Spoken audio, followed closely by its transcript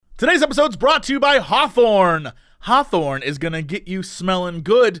Today's episode's brought to you by Hawthorne. Hawthorne is going to get you smelling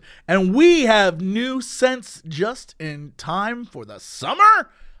good, and we have new scents just in time for the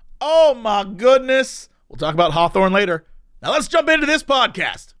summer. Oh my goodness. We'll talk about Hawthorne later. Now let's jump into this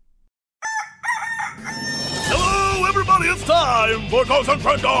podcast. Hello, everybody. It's time for Cousin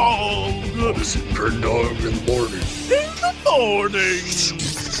Crendog. Cousin Crendog in the morning. In the morning.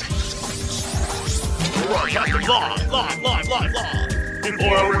 Live. In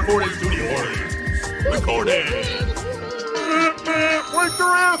 4-hour recording studio. Recording. Wake your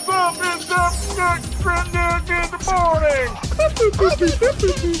ass up! It's the Crendog in the morning!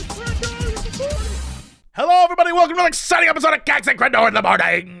 Hello, everybody. Welcome to an exciting episode of Cousin Crendog in the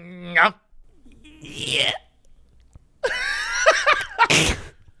morning. Yeah.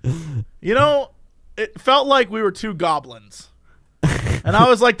 You know, it felt like we were two goblins. And I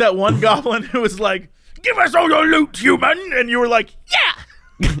was like that one goblin who was like, "Give us all your loot, human!" And you were like, "Yeah!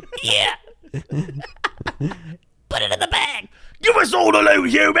 Yeah. Put it in the bag. Give us all the loot,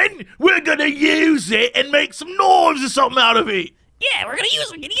 human! We're gonna use it and make some knives or something out of it!" Yeah, we're gonna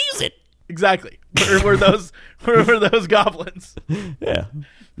use it. Exactly. We're those goblins. Yeah,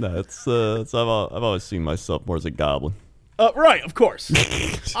 no, I've always seen myself more as a goblin. Right, of course.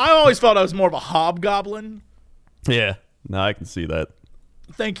 I always felt I was more of a hobgoblin. Yeah, no, I can see that.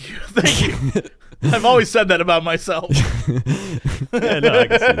 Thank you. I've always said that about myself. Yeah, no, I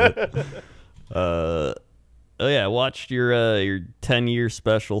can see that. Oh yeah, I watched your 10-year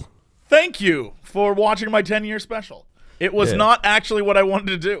special. Thank you for watching my 10-year special. It was not actually what I wanted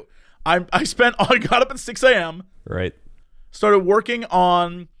to do. I got up at 6 a.m. Right. Started working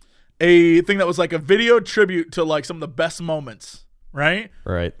on a thing that was like a video tribute to like some of the best moments, right?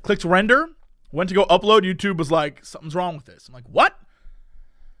 Right. Clicked render, went to go upload. YouTube was like, something's wrong with this. I'm like, what?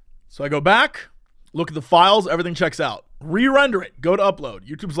 So I go back, look at the files, everything checks out. Re-render it, go to upload.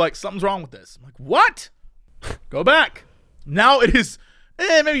 YouTube's like, something's wrong with this. I'm like, what? Go back. Now it is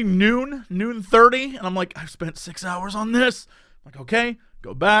maybe noon 30, and I'm like, I've spent 6 hours on this. I'm like, okay,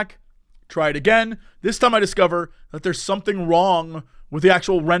 go back, try it again. This time I discover that there's something wrong with the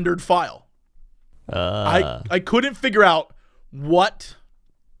actual rendered file. I couldn't figure out what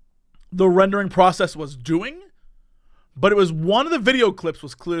the rendering process was doing, but it was one of the video clips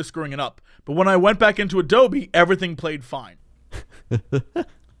was clearly screwing it up. But when I went back into Adobe, everything played fine.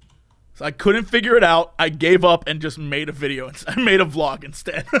 So I couldn't figure it out. I gave up and just made a video. I made a vlog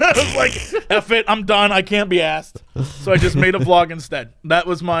instead. I was like, F it, I'm done. I can't be asked. So I just made a vlog instead. That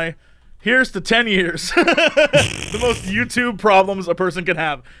was my... Here's to 10 years. The most YouTube problems a person can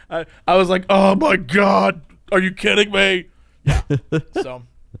have. I was like, oh my God, are you kidding me? Yeah. So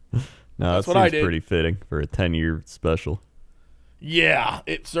No, that's that what I seems did. pretty fitting for a 10-year special. Yeah,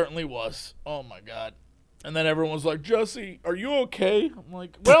 it certainly was. Oh my God. And then everyone was like, Jesse, are you okay? I'm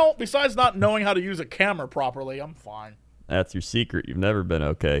like, well, besides not knowing how to use a camera properly, I'm fine. That's your secret. You've never been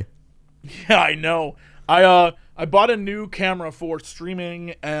okay. Yeah, I know. I bought a new camera for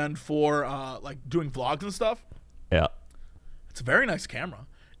streaming and for like doing vlogs and stuff. Yeah. It's a very nice camera.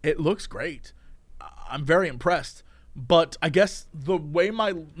 It looks great. I'm very impressed. But I guess the way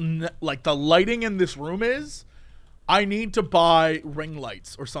the lighting in this room is, I need to buy ring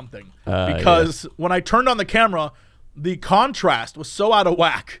lights or something. Because when I turned on the camera, the contrast was so out of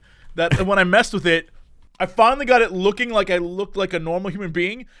whack that when I messed with it, I finally got it looking like I looked like a normal human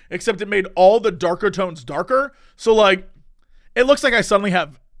being, except it made all the darker tones darker. So, like, it looks like I suddenly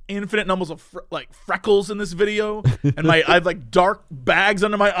have infinite numbers of freckles in this video, and I have like dark bags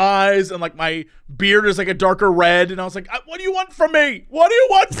under my eyes, and like my beard is like a darker red. And I was like, "What do you want from me? What do you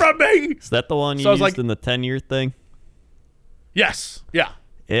want from me?" Is that the one you used in the 10-year thing? Yes. Yeah.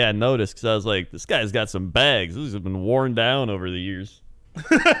 Yeah, I noticed because I was like, this guy's got some bags. These have been worn down over the years.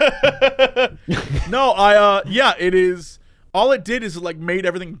 No, it is. All it did is like made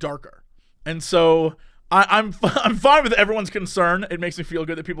everything darker, and so I'm fine with everyone's concern. It makes me feel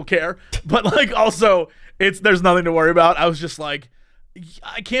good that people care, but like also there's nothing to worry about. I was just like,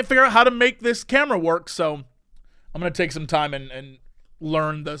 I can't figure out how to make this camera work, so I'm gonna take some time and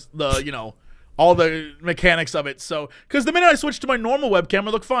learn the all the mechanics of it. So, because the minute I switched to my normal webcam,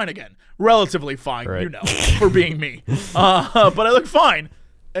 I look fine again. Relatively fine, right. For being me. But I look fine.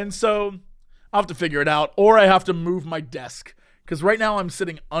 And so I'll have to figure it out. Or I have to move my desk. Because right now I'm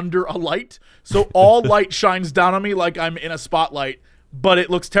sitting under a light. So all light shines down on me like I'm in a spotlight. But it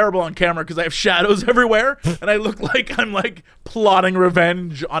looks terrible on camera because I have shadows everywhere. And I look like I'm like plotting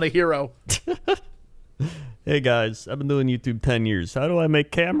revenge on a hero. Hey guys, I've been doing YouTube 10 years. How do I make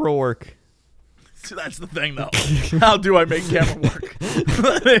camera work? So that's the thing, though. How do I make camera work?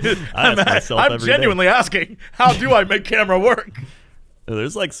 I'm myself I'm every genuinely asking, how do I make camera work?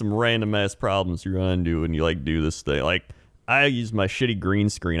 There's like some random ass problems you run into when you like do this thing. Like I use my shitty green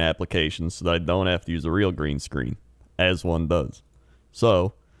screen application so that I don't have to use a real green screen, as one does.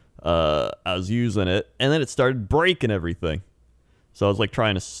 So I was using it, and then it started breaking everything. So I was like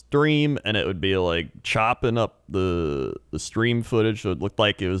trying to stream, and it would be like chopping up the stream footage, so it looked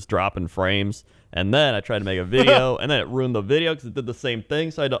like it was dropping frames. And then I tried to make a video, and then it ruined the video because it did the same thing.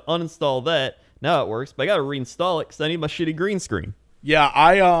 So I had to uninstall that. Now it works, but I got to reinstall it because I need my shitty green screen. Yeah,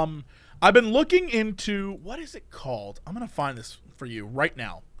 I've been looking into, what is it called? I'm gonna find this for you right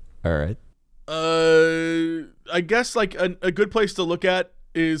now. All right. I guess like a good place to look at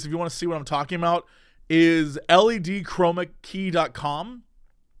is, if you want to see what I'm talking about, is ledchromackey.com.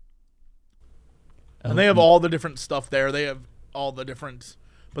 And they have all the different stuff there. They have all the different,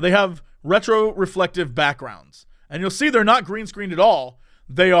 but they have retro reflective backgrounds. And you'll see they're not green screened at all.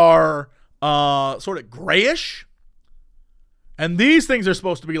 They are sort of grayish. And these things are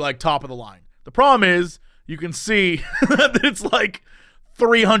supposed to be like top of the line. The problem is you can see that it's like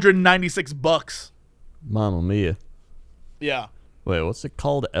 $396. Mamma mia. Yeah. Wait, what's it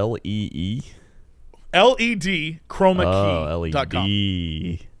called? LEE? ledchromackey.com.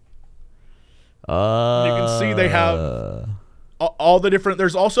 LED. You can see they have all the different,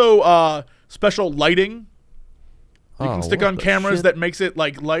 there's also special lighting you can stick on cameras that makes it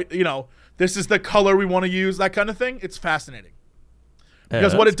like light, you know, this is the color we want to use, that kind of thing. It's fascinating.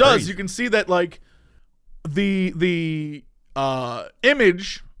 Because what it does, crazy. you can see that like the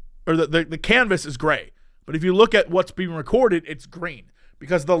image or the canvas is gray. But if you look at what's being recorded, it's green.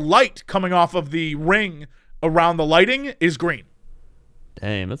 Because the light coming off of the ring around the lighting is green.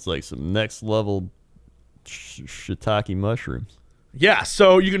 Damn, that's like some next level shiitake mushrooms. Yeah,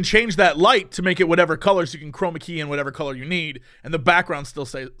 so you can change that light to make it whatever color, so you can chroma key in whatever color you need, and the background still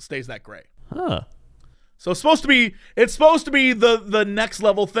stays that gray. Huh. So it's supposed to be the next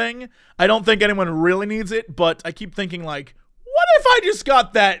level thing. I don't think anyone really needs it, but I keep thinking like, what if I just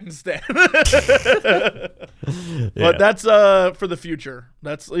got that instead? But that's for the future.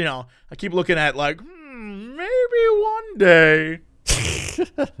 That's, you know, I keep looking at like, maybe one day.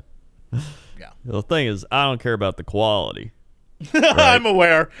 Yeah. The thing is, I don't care about the quality. I'm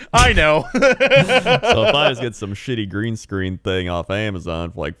aware. I know. So if I just get some shitty green screen thing off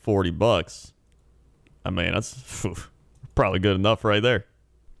Amazon for like $40, I mean, that's probably good enough right there.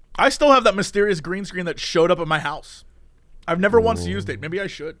 I still have that mysterious green screen that showed up at my house. I've never once used it. Maybe I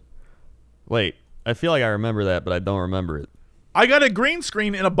should. Wait, I feel like I remember that, but I don't remember it. I got a green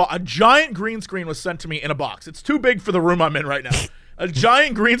screen in a giant green screen was sent to me in a box. It's too big for the room I'm in right now. A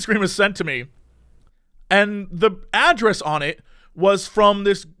giant green screen was sent to me, and the address on it was from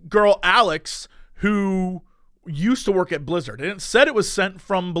this girl, Alex, who used to work at Blizzard. And it said it was sent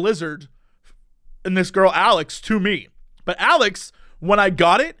from Blizzard and this girl, Alex, to me. But Alex, when I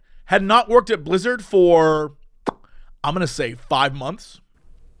got it, had not worked at Blizzard for, I'm going to say 5 months.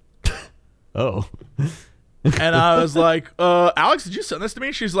 Oh. And I was like, Alex, did you send this to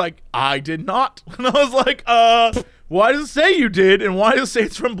me? She's like, I did not. And I was like, why does it say you did? And why does it say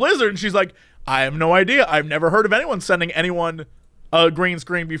it's from Blizzard? And she's like, I have no idea. I've never heard of anyone sending anyone a green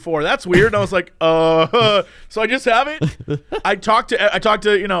screen before. That's weird. And I was like, so I just have it. I talked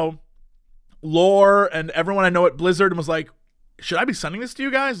to, you know, Lore and everyone I know at Blizzard and was like, should I be sending this to you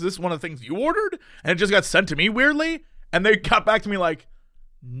guys? Is this one of the things you ordered? And it just got sent to me weirdly. And they got back to me like,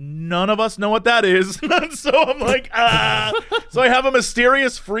 none of us know what that is. So I'm like, So I have a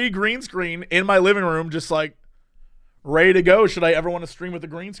mysterious free green screen in my living room, just like ready to go. Should I ever want to stream with a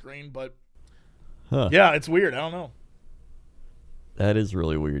green screen? But yeah, it's weird. I don't know. That is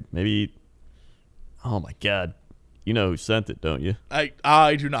really weird. Maybe, oh my God. You know who sent it, don't you? I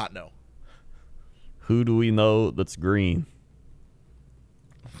do not know. Who do we know that's green?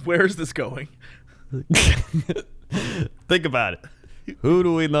 Where's this going? Think about it. Who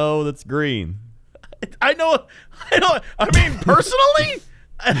do we know that's green? I mean, personally,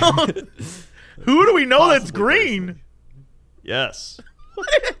 who do we know that's green? Yes.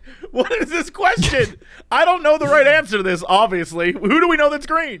 What is this question? I don't know the right answer to this, obviously. Who do we know that's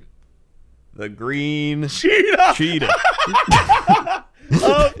green? The green Cheetah.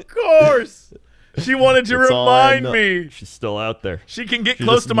 Of course. She wanted to That's all I remind know. me. She's still out there. She can get She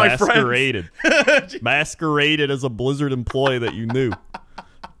close just to my masqueraded. friends. Masqueraded as a Blizzard employee that you knew.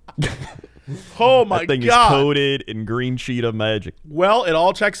 Oh my That thing God. is coated in green cheetah magic. Well, it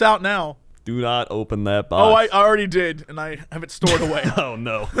all checks out now. Do not open that Oh, box. I already did, and I have it stored away. Oh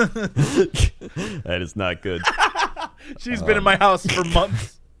no. That is not good. She's been in my house for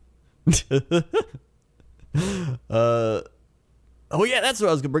months. Oh yeah, that's what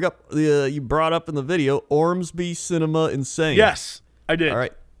I was gonna bring up. You brought up in the video Ormsby Cinema Insane. Yes. I did. All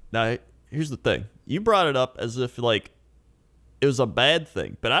right. Now, here's the thing. You brought it up as if, like, it was a bad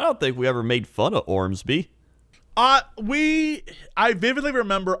thing, but I don't think we ever made fun of Ormsby. I vividly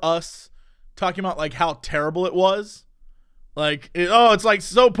remember us talking about, like, how terrible it was. Like, it's, like,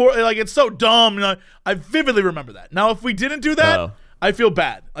 so poor. Like, it's so dumb. And I vividly remember that. Now, if we didn't do that, Oh. I feel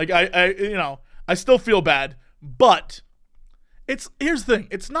bad. Like, I still feel bad. But here's the thing.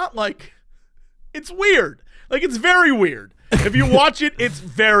 It's not like, it's weird. Like, it's very weird. If you watch it, it's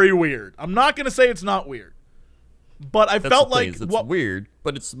very weird. I'm not going to say it's not weird. But I That's felt the thing, like is it's weird,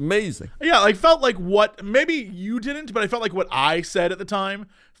 but it's amazing. Yeah, I felt like what maybe you didn't, but I felt like what I said at the time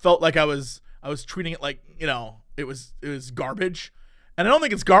felt like I was treating it like, it was garbage. And I don't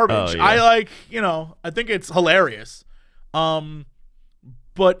think it's garbage. Oh, yeah. I think it's hilarious.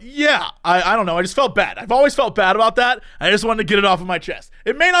 But yeah, I don't know. I just felt bad. I've always felt bad about that. I just wanted to get it off of my chest.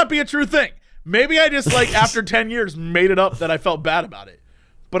 It may not be a true thing. Maybe I just after 10 years made it up that I felt bad about it.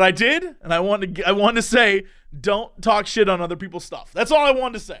 But I did, and I wanted to say, don't talk shit on other people's stuff. That's all I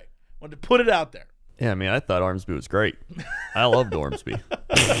wanted to say. I wanted to put it out there. Yeah, I mean, I thought Ormsby was great. I loved Ormsby.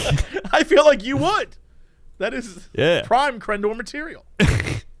 I feel like you would. That is Yeah. prime Crendor material.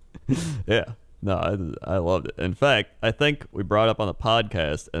 Yeah. No, I loved it. In fact, I think we brought it up on the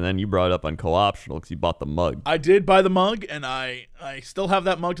podcast, and then you brought it up on Co-Optional because you bought the mug. I did buy the mug, and I still have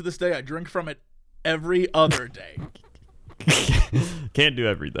that mug to this day. I drink from it every other day. Can't do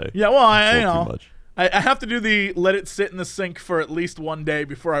every day. Yeah, well, A little too much. I have to do the let it sit in the sink for at least one day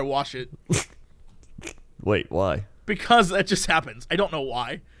before I wash it. Wait, why? Because that just happens. I don't know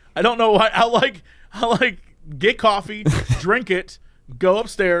why. I don't know why. I get coffee, drink it, go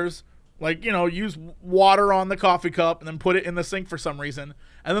upstairs, use water on the coffee cup and then put it in the sink for some reason.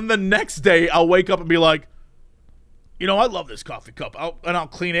 And then the next day I'll wake up and be like, I love this coffee cup. I'll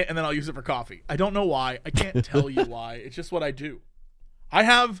clean it and then I'll use it for coffee. I don't know why. I can't tell you why. It's just what I do. I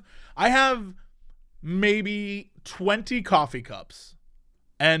have maybe 20 coffee cups,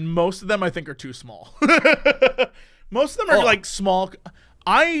 and most of them I think are too small. Most of them are small.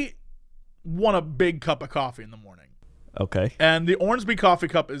 I want a big cup of coffee in the morning. Okay. And the Ormsby coffee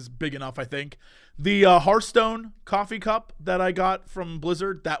cup is big enough, I think. The Hearthstone coffee cup that I got from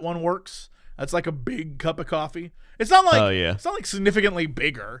Blizzard, that one works. That's like a big cup of coffee. It's not like It's not like significantly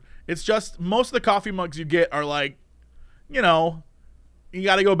bigger. It's just most of the coffee mugs you get are like, you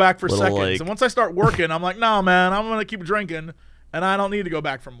got to go back for Little, seconds. And once I start working, I'm like, no, man, I'm going to keep drinking, and I don't need to go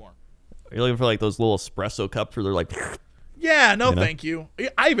back for more. You're looking for like those little espresso cups where they're like, Yeah, no, thank you.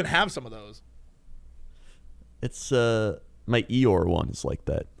 I even have some of those. it's my Eeyore one is like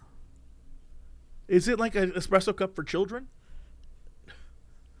that. Is it like an espresso cup for children?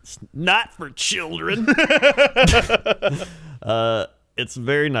 It's not for children. It's a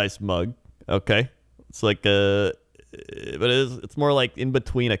very nice mug. Okay, it's like but it's more like in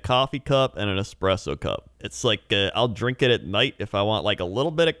between a coffee cup and an espresso cup. It's like I'll drink it at night if I want like a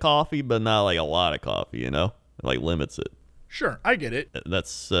little bit of coffee, but not like a lot of coffee. It like limits it. Sure, I get it.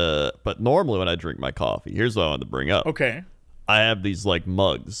 That's but normally when I drink my coffee, here's what I wanted to bring up. Okay. I have these like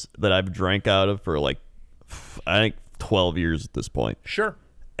mugs that I've drank out of for like I think 12 years at this point. Sure.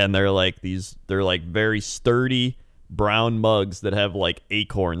 And they're like very sturdy brown mugs that have like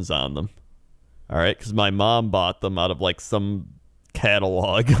acorns on them. All right, because my mom bought them out of like some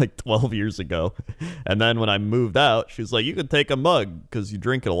catalog like 12 years ago. And then when I moved out, she was like, you can take a mug because you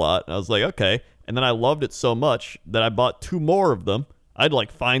drink it a lot. And I was like, okay. And then I loved it so much that I bought 2 more of them. I'd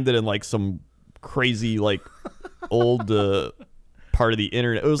like find it in like some crazy like old part of the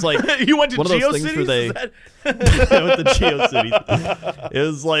internet. It was like You went to one of those things GeoCities? where I went to GeoCities. It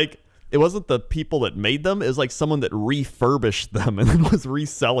was like it wasn't the people that made them. It was like someone that refurbished them and then was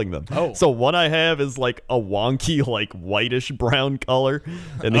reselling them. Oh. So one I have is like a wonky like whitish brown color,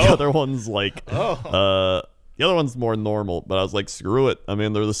 and the other one's like the other one's more normal. But I was like, screw it. I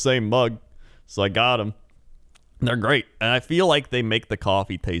mean, they're the same mug, so I got them. They're great, and I feel like they make the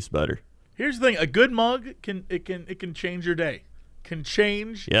coffee taste better. Here's the thing: a good mug can change your day. Can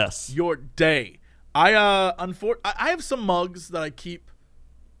change your day. I have some mugs that I keep.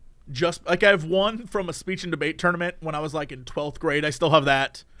 Just like I have one from a speech and debate tournament when I was like in 12th grade. I still have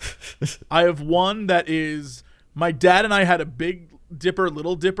that. I have one that is my dad and I had a Big Dipper,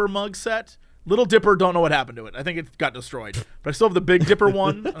 Little Dipper mug set. Little Dipper, don't know what happened to it. I think it got destroyed. But I still have the Big Dipper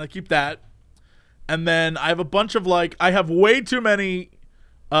one, and I keep that. And then I have a bunch of I have way too many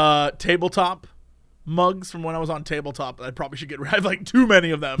tabletop mugs from when I was on tabletop that I probably should get rid of. I have like too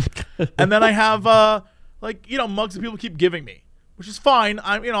many of them. And then I have mugs that people keep giving me, which is fine.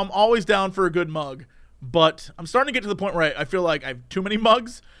 I'm always down for a good mug, but I'm starting to get to the point where I feel like I have too many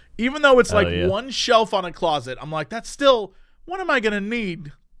mugs, even though it's one shelf on a closet. I'm like, that's still when am I going to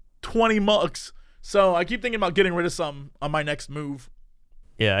need 20 mugs? So I keep thinking about getting rid of some on my next move.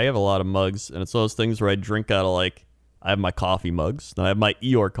 Yeah, I have a lot of mugs, and it's those things where I drink out of, like, I have my coffee mugs, then I have my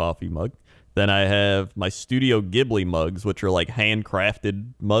Eeyore coffee mug, then I have my Studio Ghibli mugs, which are like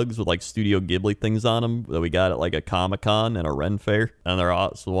handcrafted mugs with like Studio Ghibli things on them that we got at like a Comic-Con and a Ren Fair. And they're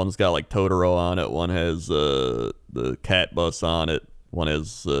also, one's got like Totoro on it, one has the Cat Bus on it, one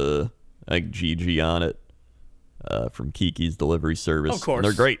has like Gigi on it from Kiki's Delivery Service. Of course. And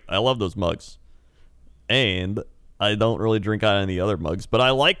they're great. I love those mugs. And I don't really drink out of any other mugs, but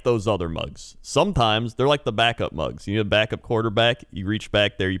I like those other mugs. Sometimes they're like the backup mugs. You need a backup quarterback, you reach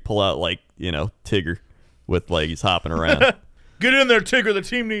back there, you pull out like, you know, Tigger with like he's hopping around. Get in there, Tigger. The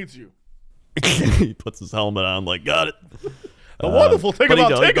team needs you. He puts his helmet on, like, got it. The wonderful thing but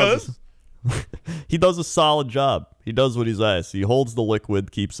about he Tiggers. he does a solid job. He does what he's asked. He holds the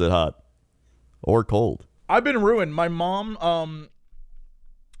liquid, keeps it hot or cold. I've been ruined. My mom,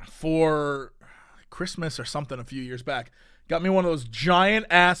 for Christmas or something a few years back, got me one of those giant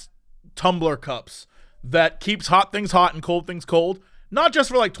ass tumbler cups that keeps hot things hot and cold things cold. Not just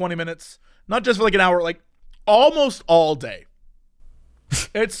for like 20 minutes, not just for like an hour, like almost all day.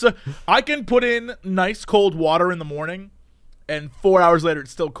 It's I can put in nice cold water in the morning, and 4 hours later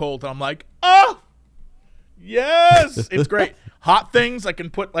it's still cold, and I'm like, oh, yes, it's great. Hot things, I can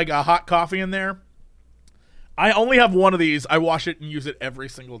put like a hot coffee in there. I only have one of these. I wash it and use it every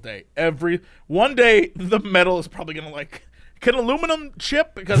single day. One day, the metal is probably going to like, can aluminum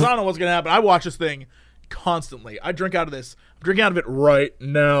chip? Because I don't know what's going to happen. I watch this thing constantly. I drink out of this. I'm drinking out of it right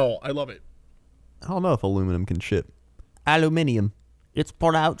now. I love it. I don't know if aluminum can chip. Aluminium. It's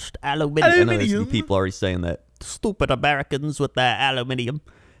pronounced aluminium. I know there's people already saying that. Stupid Americans with their aluminium.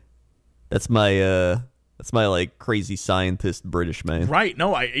 That's my like crazy scientist British man. Right.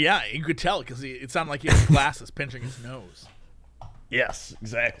 No, you could tell because it sounded like he had glasses pinching his nose. Yes,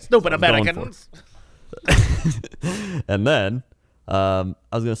 exactly. Stupid That's what I was Americans. And then I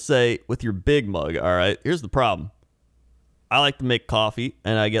was gonna say with your big mug. All right, here's the problem. I like to make coffee,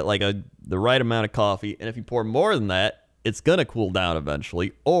 and I get like the right amount of coffee. And if you pour more than that, it's gonna cool down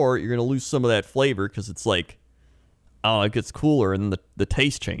eventually, or you're gonna lose some of that flavor because it's like, I don't know, it gets cooler and the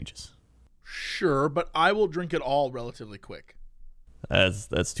taste changes. Sure, but I will drink it all relatively quick.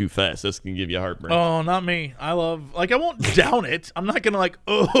 That's too fast. This can give you heartburn. Oh, not me. I won't down it. I'm not going to like,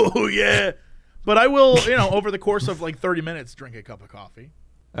 oh, yeah. But I will, over the course of like 30 minutes, drink a cup of coffee.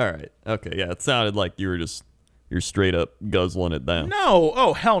 All right. Okay. Yeah. It sounded like you're straight up guzzling it down. No.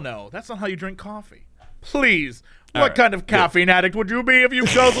 Oh, hell no. That's not how you drink coffee. Please. What right, kind of caffeine addict would you be if you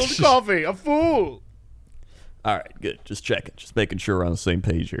guzzled coffee? A fool. All right. Good. Just checking. Just making sure we're on the same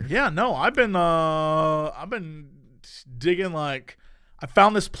page here. Yeah. No. I've been digging like. I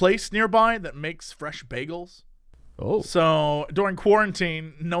found this place nearby that makes fresh bagels. Oh. So during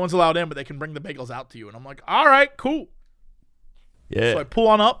quarantine, no one's allowed in, but they can bring the bagels out to you. And I'm like, all right, cool. Yeah. So I pull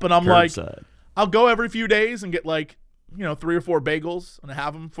on up and I'm Curbside. like, I'll go every few days and get like, 3 or 4 bagels and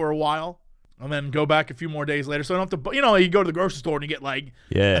have them for a while. And then go back a few more days later. So I don't have to, you go to the grocery store and you get like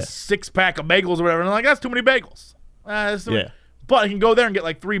a 6-pack of bagels or whatever. And I'm like, that's too many bagels. Many. But I can go there and get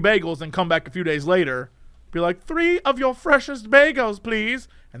like 3 bagels and come back a few days later. Be like, 3 of your freshest bagels, please.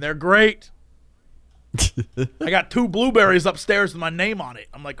 And they're great. I got 2 blueberries upstairs with my name on it.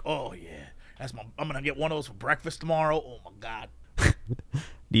 I'm like, oh, yeah. I'm going to get one of those for breakfast tomorrow. Oh, my God.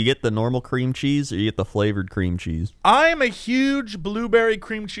 Do you get the normal cream cheese or you get the flavored cream cheese? I am a huge blueberry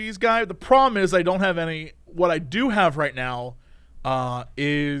cream cheese guy. The problem is I don't have any. What I do have right now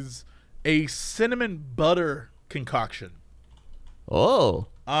is a cinnamon butter concoction. Oh.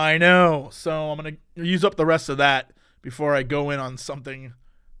 I know. So I'm going to use up the rest of that before I go in on something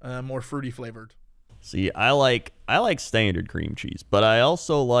more fruity flavored. See, I like standard cream cheese, but I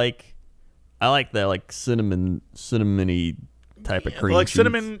also like that like cinnamony type of cream like cheese.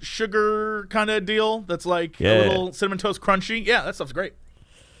 Cinnamon sugar kind of deal that's like a little cinnamon toast crunchy. Yeah, that stuff's great.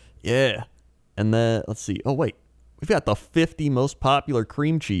 Yeah. And then let's see. Oh wait. We've got the 50 most popular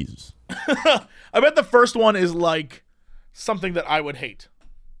cream cheeses. I bet the first one is like something that I would hate.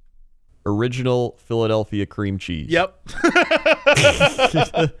 Original Philadelphia cream cheese. Yep.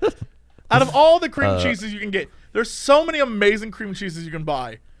 Out of all the cream cheeses you can get, there's so many amazing cream cheeses you can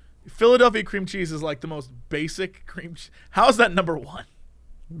buy. Philadelphia cream cheese is like the most basic cream cheese. How is that number 1?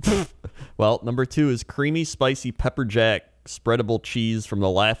 Well, number 2 is creamy, spicy pepper jack spreadable cheese from the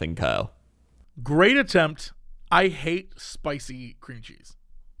Laughing Cow. Great attempt. I hate spicy cream cheese.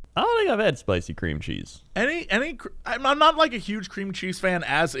 I don't think I've had spicy cream cheese. I'm not like a huge cream cheese fan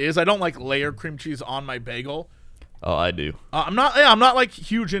as is. I don't like layer cream cheese on my bagel. Oh, I do. I'm not like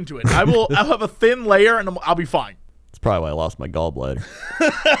huge into it. I'll have a thin layer and I'll be fine. It's probably why I lost my gallbladder.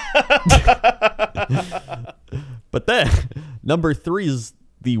 But then, number 3 is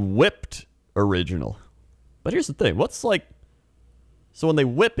the whipped original. But here's the thing. So when they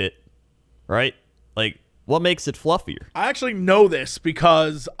whip it, right? Like, what makes it fluffier? I actually know this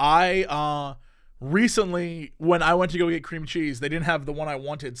because I recently, when I went to go get cream cheese, they didn't have the one I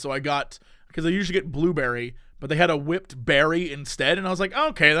wanted, so I got, because I usually get blueberry, but they had a whipped berry instead, and I was like,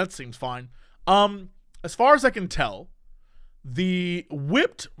 okay, that seems fine. As far as I can tell, the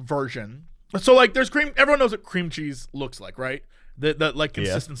whipped version, so like there's cream, everyone knows what cream cheese looks like, right? The like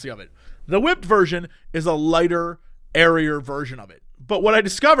consistency of it. The whipped version is a lighter, airier version of it. But what I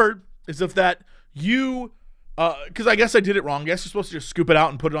discovered is if that you, because I guess I did it wrong. I guess you're supposed to just scoop it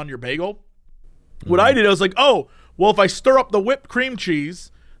out and put it on your bagel. What I did, I was like, oh, well, if I stir up the whipped cream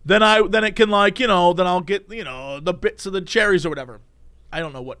cheese, then it can like, then I'll get, the bits of the cherries or whatever. I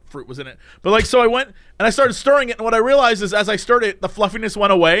don't know what fruit was in it. But like, so I went and I started stirring it. And what I realized is as I stirred it, the fluffiness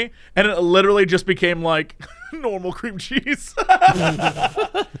went away and it literally just became like normal cream cheese.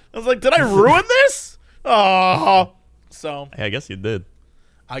 I was like, did I ruin this? Oh, so I guess you did.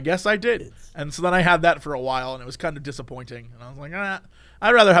 I guess I did. And so then I had that for a while and it was kind of disappointing. And I was like,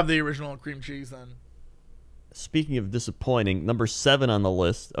 I'd rather have the original cream cheese than. Speaking of disappointing, number 7 on the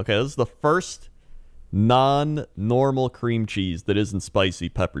list. Okay, this is the first non-normal cream cheese that isn't spicy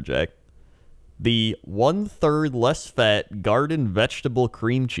pepper jack. The 1/3 less fat garden vegetable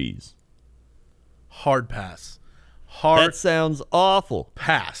cream cheese. Hard pass. That sounds awful.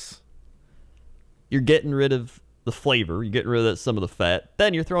 Pass. You're getting rid of the flavor. You're getting rid of some of the fat.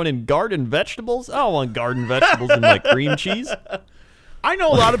 Then you're throwing in garden vegetables. I don't want garden vegetables in my cream cheese. I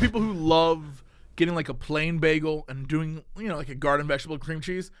know a lot of people who love getting like a plain bagel and doing, like a garden vegetable cream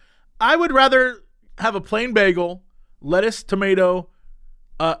cheese. I would rather have a plain bagel, lettuce, tomato,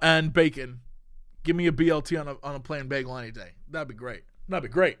 and bacon. Give me a BLT on a plain bagel any day. That'd be great.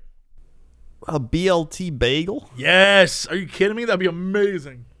 A BLT bagel? Yes. Are you kidding me? That'd be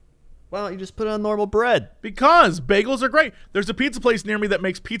amazing. Why don't you just put it on normal bread? Because bagels are great. There's a pizza place near me that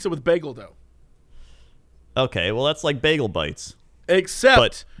makes pizza with bagel dough. Okay, well that's like bagel bites. Except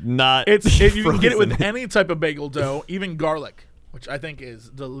but not if you can get it with any type of bagel dough, even garlic, which I think is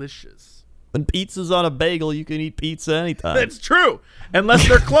delicious. When pizza's on a bagel, you can eat pizza anytime. That's true, unless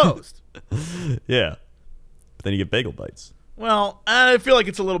they're closed. Yeah. But then you get bagel bites. Well, I feel like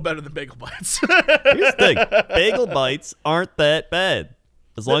it's a little better than bagel bites. Here's the thing. Bagel bites aren't that bad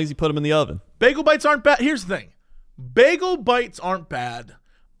as long as you put them in the oven. Bagel bites aren't bad. Here's the thing. Bagel bites aren't bad.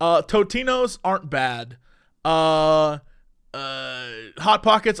 Totinos aren't bad. Hot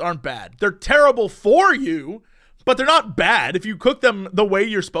Pockets aren't bad. They're terrible for you, but they're not bad. If you cook them the way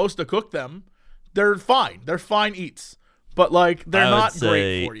you're supposed to cook them, they're fine. They're fine eats. But, like, they're not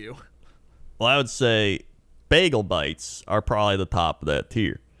great for you. Well, I would say bagel bites are probably the top of that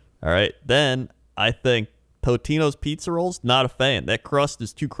tier. All right? Then I think Totino's pizza rolls, not a fan. That crust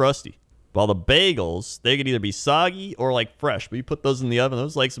is too crusty. While the bagels, they could either be soggy or, like, fresh. But you put those in the oven,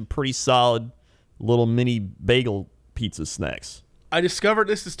 those are, like, some pretty solid little mini bagel pizza snacks. I discovered,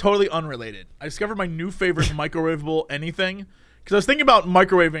 this is totally unrelated. I discovered my new favorite microwavable anything. Because I was thinking about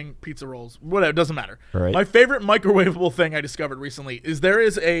microwaving pizza rolls. Whatever, it doesn't matter. Right. My favorite microwavable thing I discovered recently is there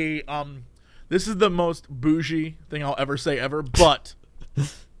is a, this is the most bougie thing I'll ever say ever, but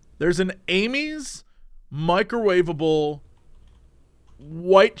there's an Amy's microwavable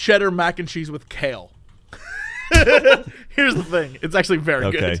white cheddar mac and cheese with kale. Here's the thing. It's actually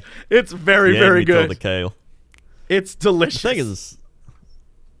very good. It's very, very good. The kale. It's delicious. The thing is,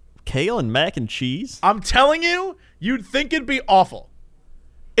 kale and mac and cheese? I'm telling you, you'd think it'd be awful.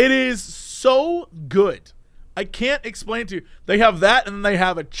 It is so good. I can't explain it to you. They have that, and then they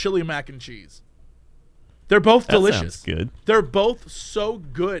have a chili mac and cheese. They're both delicious. Sounds good. They're both so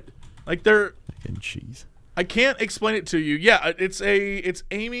good. Like they're mac and cheese. I can't explain it to you. Yeah, it's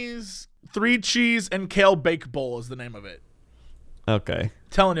Amy's 3 cheese and kale bake bowl is the name of it. Okay.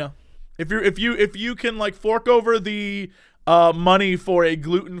 Telling you, if you can like fork over the money for a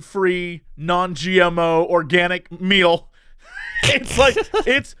gluten-free, non-GMO, organic meal,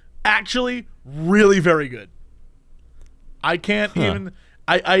 it's actually really very good. I can't even.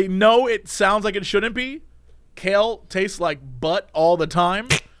 I know it sounds like it shouldn't be. Kale tastes like butt all the time,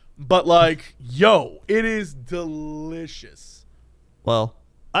 but like, yo, it is delicious. Well,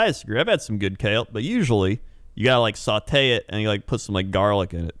 I disagree. I've had some good kale, but usually you gotta like saute it and you like put some like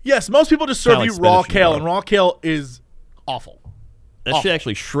garlic in it. Yes, most people just serve you raw kale, and raw kale is awful. That shit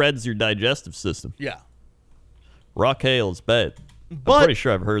actually shreds your digestive system. Yeah. Raw kale is bad. But I'm pretty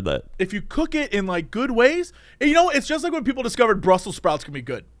sure I've heard that. If you cook it in like good ways, it's just like when people discovered Brussels sprouts can be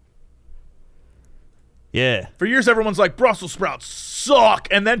good. Yeah. For years, everyone's like, Brussels sprouts suck.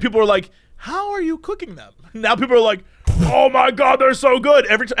 And then people are like, how are you cooking them? Now people are like, oh my God, they're so good.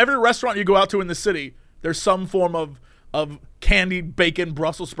 Every restaurant you go out to in the city, there's some form of candied bacon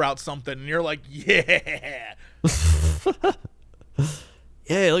Brussels sprouts something. And you're like, yeah.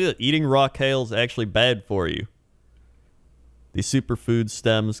 Yeah, look at that. Eating raw kale is actually bad for you. These superfood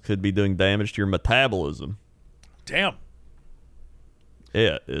stems could be doing damage to your metabolism. Damn.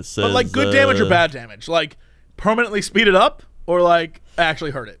 Yeah, it says. But like good damage or bad damage? Like permanently speed it up or like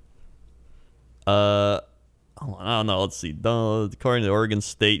actually hurt it? I don't know. Let's see. According to Oregon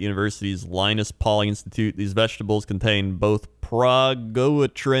State University's Linus Pauling Institute, these vegetables contain both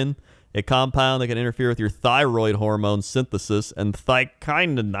pragoatrin, a compound that can interfere with your thyroid hormone synthesis, and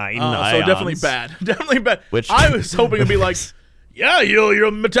thykindinine ions. So definitely bad. Definitely bad. Which I was hoping it'd be like, yeah,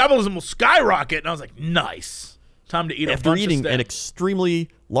 your metabolism will skyrocket. And I was like, nice. Time to eat a After bunch eating of an stems. extremely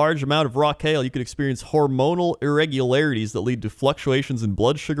large amount of raw kale, you could experience hormonal irregularities that lead to fluctuations in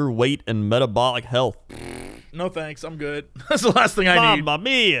blood sugar, weight, and metabolic health. No thanks. I'm good. That's the last thing I need. Mamma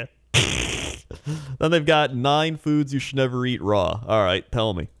mia! Then they've got 9 foods you should never eat raw. All right,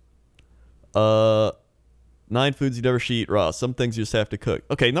 tell me. 9 foods you never should eat raw. Some things you just have to cook.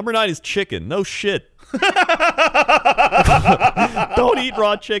 Okay, number 9 is chicken. No shit. Don't eat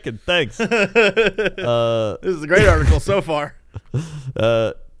raw chicken. Thanks. This is a great article so far.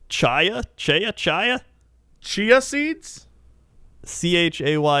 Chia? Chia seeds?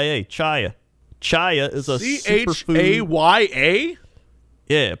 Chaya. Chia. Chia is a superfood. Chaya?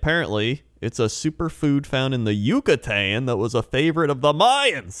 Yeah, apparently it's a superfood found in the Yucatan that was a favorite of the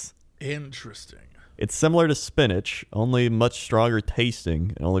Mayans. Interesting. It's similar to spinach, only much stronger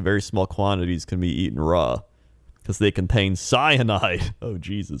tasting, and only very small quantities can be eaten raw because they contain cyanide. Oh,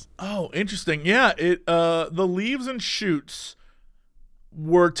 Jesus. Oh, interesting. Yeah, the leaves and shoots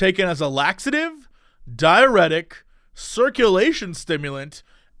were taken as a laxative, diuretic, circulation stimulant,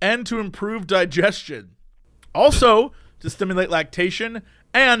 and to improve digestion. Also, to stimulate lactation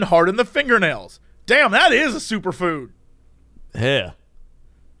and harden the fingernails. Damn, that is a superfood. Yeah.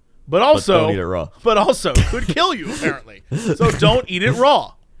 But also, don't eat it raw. But also could kill you, apparently. So don't eat it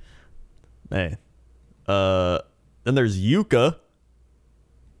raw. Man. Then there's yucca.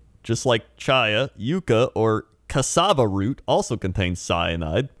 Just like chia, yucca or cassava root also contains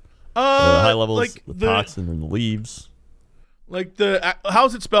cyanide. High levels like of toxin in the leaves. Like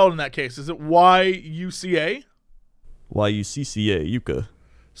how's it spelled in that case? Is it Y-U-C-A? Y-U-C-C-A, yucca.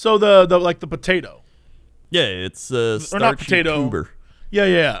 So the like the potato. Yeah, it's a starchy not potato. tuber.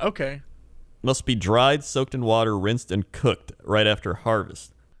 Yeah, okay. Must be dried, soaked in water, rinsed, and cooked right after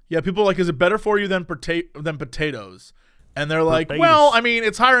harvest. Yeah, people are like, is it better for you than potatoes? And they're like, Potatoes. well, I mean,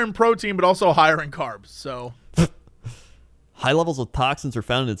 it's higher in protein, but also higher in carbs. So High levels of toxins are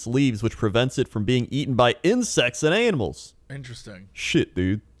found in its leaves, which prevents it from being eaten by insects and animals. interesting. Shit,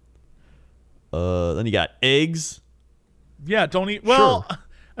 dude. Then you got eggs. Yeah, don't eat. Well, Sure.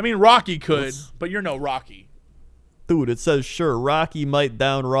 I mean, Rocky could, but you're no Rocky. Dude, it says, sure, Rocky might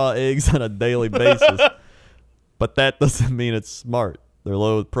down raw eggs on a daily basis, but that doesn't mean it's smart. They're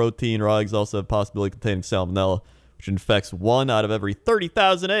low with protein. Raw eggs also have possibility of containing salmonella, which infects 1 out of every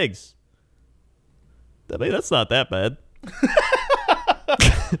 30,000 eggs. I mean, that's not that bad.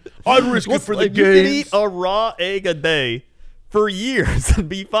 I'd risk it for the You can eat games. a raw egg a day for years and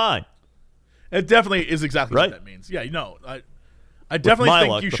be fine. It definitely is exactly Right? what that means. Yeah, I definitely my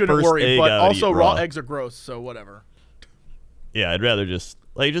think luck, you the shouldn't first worry, egg but I would also eat raw raw. eggs are gross, so whatever. Yeah, I'd rather just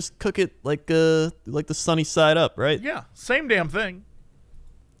cook it like the sunny side up, right? Yeah, same damn thing.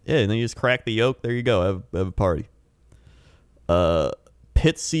 Yeah, and then you just crack the yolk. There you go. Have a party.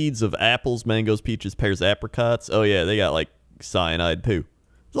 Pit seeds of apples, mangoes, peaches, pears, apricots. Oh yeah, they got like cyanide too.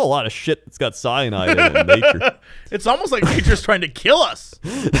 There's a lot of shit that's got cyanide in it in nature. It's almost like nature's trying to kill us.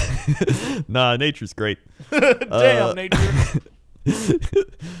 Nah, nature's great. Damn, nature.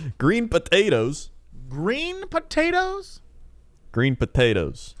 Green potatoes. Green potatoes? Green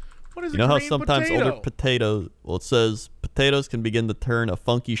potatoes. What is You know a how green sometimes potato? older potatoes, well, it says potatoes can begin to turn a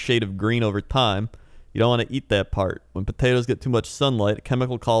funky shade of green over time. You don't want to eat that part. When potatoes get too much sunlight, a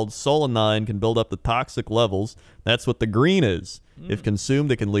chemical called solanine can build up the toxic levels. That's what the green is. If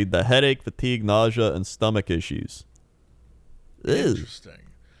consumed, it can lead to headache, fatigue, nausea, and stomach issues. Ew. Interesting.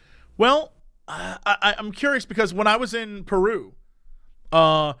 Well, I'm curious because when I was in Peru,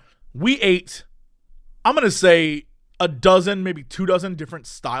 we ate, I'm going to say, a dozen, maybe 2 dozen different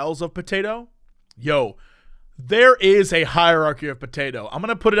styles of potato. Yo, there is a hierarchy of potato. I'm going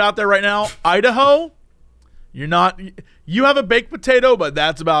to put it out there right now. Idaho, you have a baked potato, but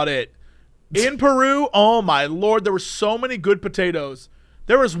that's about it. In Peru, oh my Lord, there were so many good potatoes.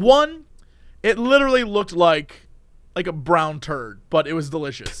 There was one, It literally looked like a brown turd, but it was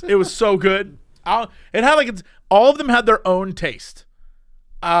delicious. It was so good. It had all of them had their own taste.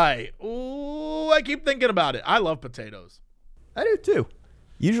 I keep thinking about it. I love potatoes. I do too.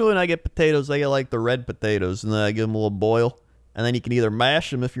 Usually when I get potatoes, I get like the red potatoes, and then I give them a little boil, and then you can either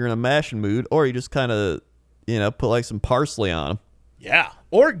mash them if you're in a mashing mood, or you just kind of, put like some parsley on them. Yeah.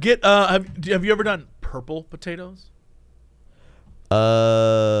 Or get have you ever done purple potatoes?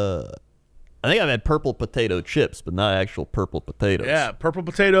 I think I've had purple potato chips, but not actual purple potatoes. Yeah, purple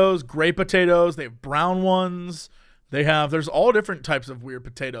potatoes, gray potatoes. They have brown ones. There's all different types of weird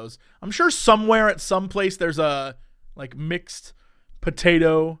potatoes. I'm sure somewhere at some place there's a mixed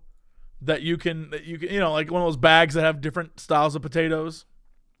potato that you can like one of those bags that have different styles of potatoes.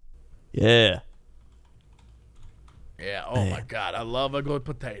 Yeah. Yeah. Oh my God, I love a good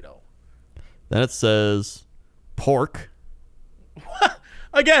potato. Then it says pork.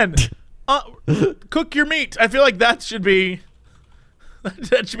 Again, cook your meat. I feel like that should be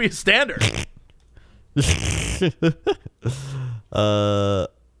a standard.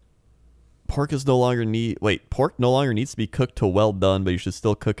 Pork no longer needs to be cooked to well done, but you should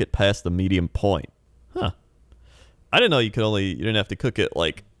still cook it past the medium point. Huh. I didn't know you didn't have to cook it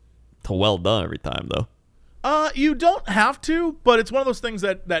to well done every time though. You don't have to, but it's one of those things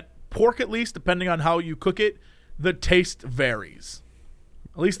that pork, at least depending on how you cook it, the taste varies.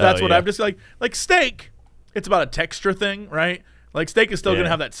 At least that's what I've just like steak. It's about a texture thing, right? Like steak is still gonna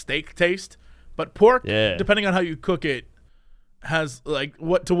have that steak taste, but pork, depending on how you cook it, has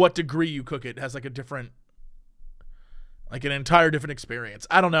what degree you cook it has an entire different experience.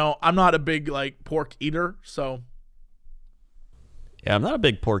 I don't know. I'm not a big pork eater, so. Yeah, I'm not a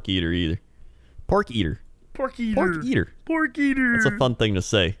big pork eater either. Pork eater. That's a fun thing to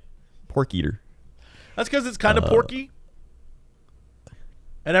say. Pork eater. That's because it's kind of porky.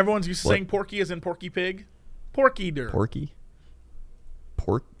 And everyone's used to saying porky as in Porky Pig. Pork eater. Porky?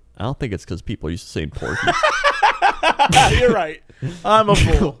 Pork? I don't think it's because people are used to saying porky. You're right. I'm a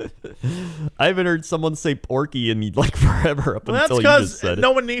fool. I haven't heard someone say porky in forever until you just said it.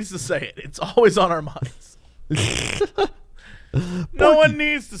 No one needs to say it. It's always on our minds. No one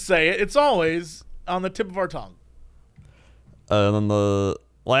needs to say it. It's always on the tip of our tongue. And then the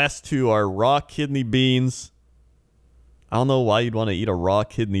last two are raw kidney beans. I don't know why you'd want to eat a raw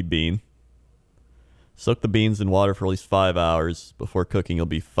kidney bean. Soak the beans in water for at least 5 hours before cooking. You'll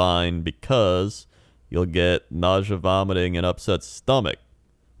be fine because you'll get nausea, vomiting, and upset stomach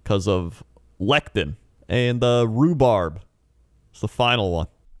because of lectin. And rhubarb. It's the final one.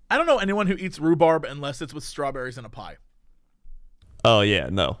 I don't know anyone who eats rhubarb unless it's with strawberries in a pie. Oh, yeah,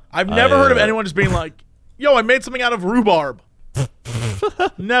 no. I've never heard of anyone just being like, yo, I made something out of rhubarb.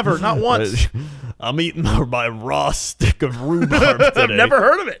 Never, not once. I'm eating my raw stick of rhubarb today. I've never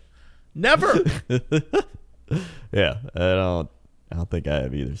heard of it. Never. Yeah, I don't think I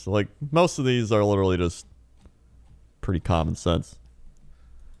have either. So most of these are literally just pretty common sense.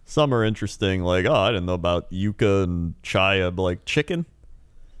 Some are interesting, I didn't know about yuca and chaya, but chicken.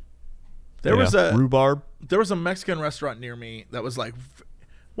 There was a rhubarb. There was a Mexican restaurant near me that was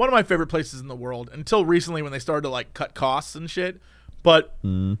one of my favorite places in the world until recently when they started to cut costs and shit. But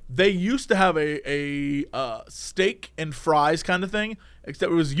they used to have a steak and fries kind of thing,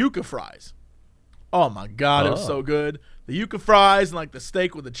 except it was yuca fries. Oh my God, it was so good. The yuca fries and the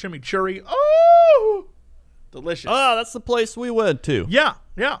steak with the chimichurri. Oh, delicious. Oh, that's the place we went to. Yeah,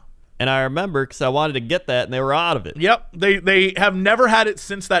 yeah. And I remember because I wanted to get that and they were out of it. Yep, they have never had it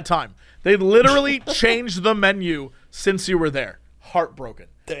since that time. They literally changed the menu since you were there. Heartbroken.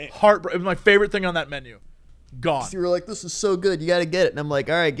 It was my favorite thing on that menu. Gone. So you were like, this is so good, you got to get it. And I'm like,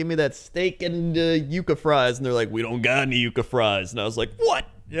 all right, give me that steak and yuca fries. And they're like, we don't got any yuca fries. And I was like, what?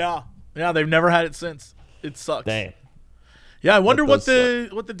 Yeah, they've never had it since. It sucks. Damn. Yeah, I wonder what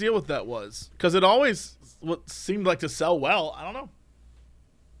the deal with that was, because it always seemed to sell well. I don't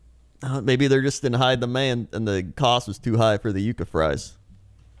know. Maybe they're just in high demand and the cost was too high for the yuca fries.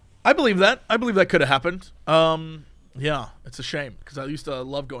 I believe that. I believe that could have happened. Yeah, it's a shame because I used to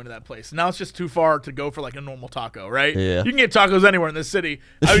love going to that place. Now it's just too far to go for a normal taco, right? Yeah. You can get tacos anywhere in this city.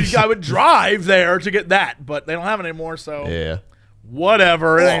 I would drive there to get that, but they don't have it anymore, so yeah.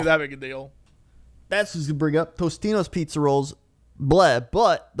 Whatever. It ain't that big a deal. That's just going to bring up Tostino's pizza rolls,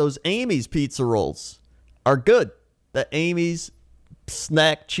 but those Amy's pizza rolls are good. The Amy's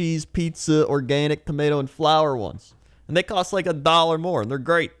snack cheese pizza, organic tomato and flour ones. And they cost $1 more, and they're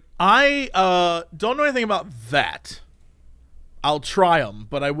great. I don't know anything about that. I'll try them,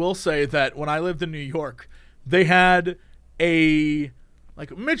 but I will say that when I lived in New York, they had a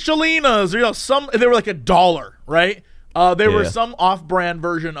Michelinas, or they were $1, right? They were Yeah. some off-brand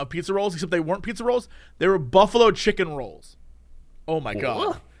version of pizza rolls, except they weren't pizza rolls. They were buffalo chicken rolls. Oh my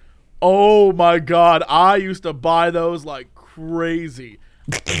god. Oh my god. I used to buy those like crazy.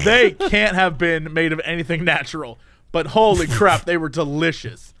 They can't have been made of anything natural, but holy crap, they were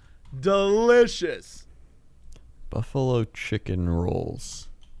delicious. Delicious. Buffalo chicken rolls.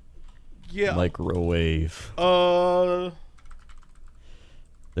 Yeah. Microwave. Uh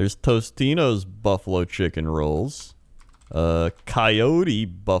There's Tostino's buffalo chicken rolls. Coyote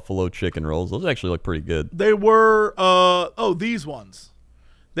buffalo chicken rolls. Those actually look pretty good. They were, these ones.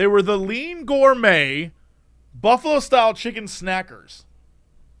 They were the Lean Gourmet Buffalo-style chicken snackers.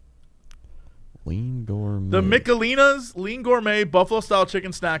 Lean Gourmet. The Michelina's Lean Gourmet Buffalo-style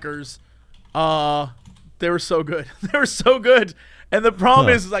chicken snackers, they were so good. They were so good. And the problem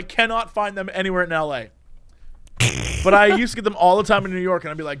is I cannot find them anywhere in L.A. But I used to get them all the time in New York,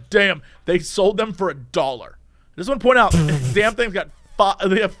 and I'd be like, damn, they sold them for $1. I just want to point out, damn things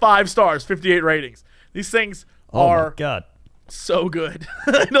they have 5 stars, 58 ratings. These things Oh are my god. so good.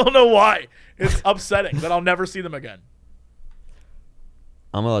 I don't know why. It's upsetting that I'll never see them again.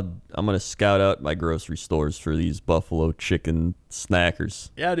 I'm gonna scout out my grocery stores for these buffalo chicken snackers.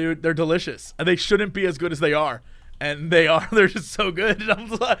 Yeah, dude, they're delicious, and they shouldn't be as good as they are, and they are. They're just so good. And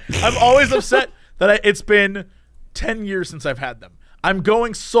I'm always upset that it's been 10 years since I've had them. I'm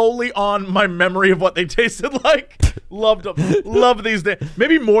going solely on my memory of what they tasted like. Loved them. Love these days.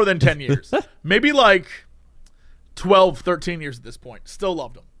 Maybe more than 10 years. Maybe like 12, 13 years at this point. Still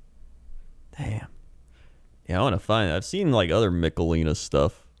loved them. Damn. Yeah, I want to find it. I've seen like other Michelina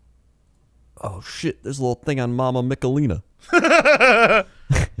stuff. Oh shit, there's a little thing on Mama Michelina.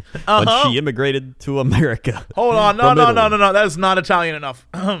 When she immigrated to America. Hold on. From No. Italy. That is not Italian enough.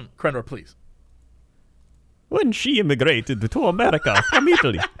 Krenor, please. When she immigrated to America from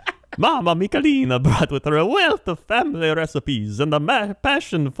Italy, Mama Michelina brought with her a wealth of family recipes and a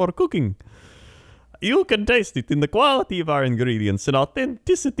passion for cooking. You can taste it in the quality of our ingredients and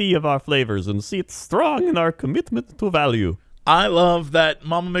authenticity of our flavors and see it strong in our commitment to value. I love that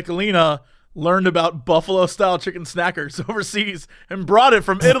Mama Michelina learned about buffalo-style chicken snackers overseas and brought it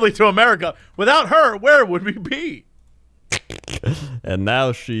from Italy to America. Without her, where would we be? And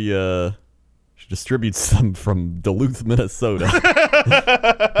now she distributes them from Duluth, Minnesota.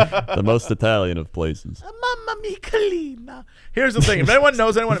 The most Italian of places. Mama Michelina. Here's the thing. If anyone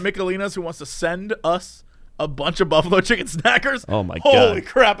knows anyone at Michelina's who wants to send us a bunch of buffalo chicken snackers, Oh my holy God.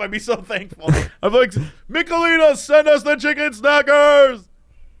 crap, I'd be so thankful. I'm like, Michelina, send us the chicken snackers.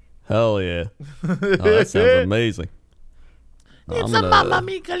 Hell yeah. Oh, that sounds amazing. It's I'm a gonna- Mama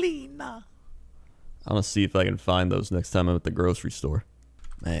Michelina. I'm going to see if I can find those next time I'm at the grocery store.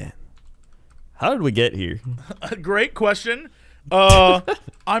 Man. How did we get here? Great question. I'm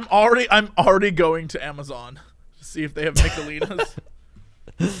already going to Amazon to see if they have Michelina's.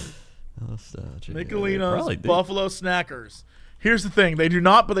 Probably Michelina's do. Buffalo Snackers. Here's the thing. They do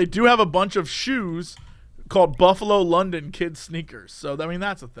not, but they do have a bunch of shoes called Buffalo London Kids Sneakers. So, I mean,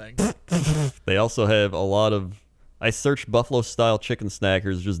 that's a thing. They also have a lot of... I searched Buffalo-style chicken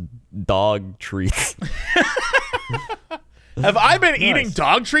snackers, just dog treats. Have I been eating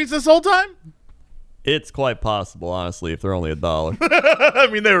dog treats this whole time? It's quite possible, honestly, if they're only $1. I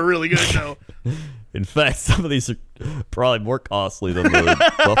mean, they were really good, though. In fact, some of these are probably more costly than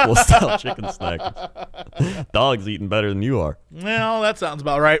the Buffalo-style chicken snackers. Dog's eating better than you are. Well, that sounds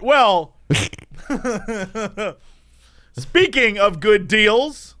about right. Well, speaking of good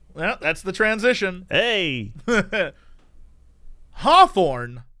deals, well, that's the transition. Hey!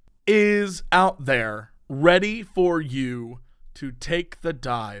 Hawthorne is out there ready for you to take the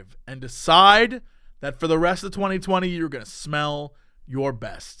dive and decide that for the rest of 2020, you're going to smell your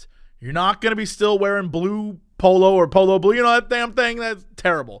best. You're not going to be still wearing blue polo or polo blue. You know that damn thing? That's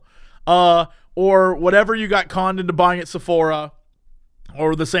terrible. Or whatever you got conned into buying at Sephora,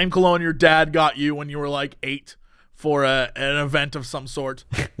 or the same cologne your dad got you when you were like 8 for an event of some sort.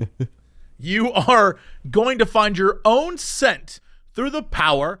 You are going to find your own scent through the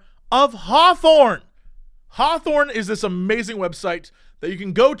power of Hawthorne. Hawthorne is this amazing website that you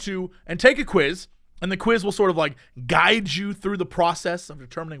can go to and take a quiz, and the quiz will sort of like guide you through the process of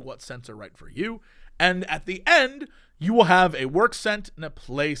determining what scents are right for you. And at the end, you will have a work scent and a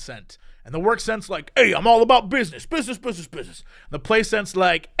play scent. And the work scent's like, hey, I'm all about business. And the play scent's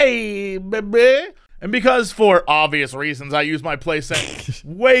like, hey, baby. And because for obvious reasons I use my play scent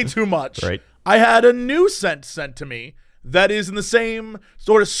way too much, Right. I had a new scent sent to me that is in the same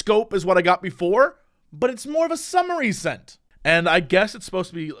sort of scope as what I got before, but it's more of a summery scent. And I guess it's supposed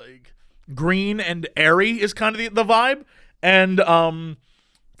to be like green and airy is kind of the vibe. And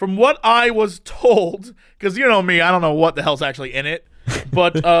from what I was told, because you know me, I don't know what the hell's actually in it,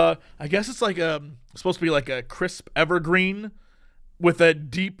 but I guess it's like supposed to be like a crisp evergreen with a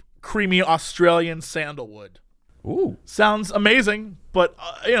deep, creamy Australian sandalwood. Ooh. Sounds amazing, but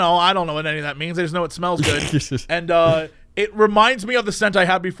you know, I don't know what any of that means. I just know it smells good, and it reminds me of the scent I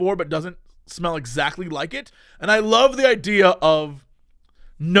had before, but doesn't smell exactly like it. And I love the idea of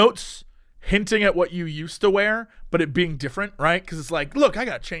notes hinting at what you used to wear, but it being different, right? Because it's like, look, I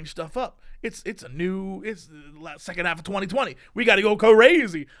gotta change stuff up. It's the second half of 2020. We gotta go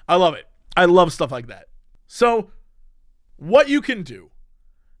crazy. I love it. I love stuff like that. So what you can do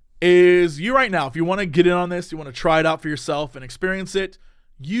is you right now, if you want to get in on this, you want to try it out for yourself and experience it,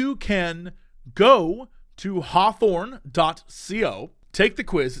 you can go to hawthorne.co, take the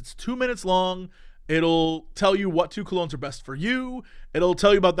quiz. It's 2 minutes long. It'll tell you what 2 colognes are best for you. It'll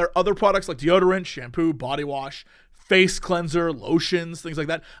tell you about their other products like deodorant, shampoo, body wash, face cleanser, lotions, things like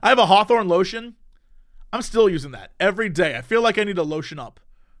that. I have a Hawthorne lotion. I'm still using that every day. I feel like I need to lotion up.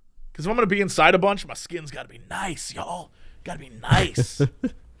 Because if I'm going to be inside a bunch, my skin's got to be nice, y'all. Got to be nice.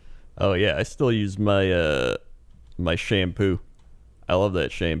 Oh, yeah. I still use my my shampoo. I love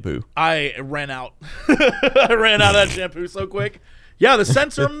that shampoo. I ran out. I ran out of that shampoo so quick. Yeah, the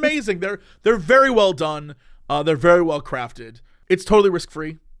scents are amazing. They're very well done. They're very well crafted. It's totally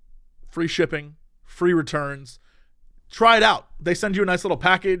risk-free. Free shipping. Free returns. Try it out. They send you a nice little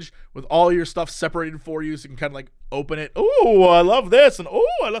package with all your stuff separated for you so you can kind of like open it. Oh, I love this. And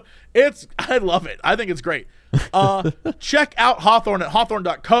I love it. I think it's great. Check out Hawthorne at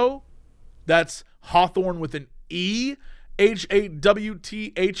hawthorne.co. That's Hawthorne with an E.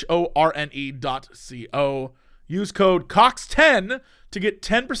 HAWTHORNE.co. Use code COX10 to get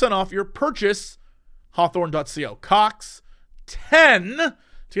 10% off your purchase. Hawthorne.co. COX10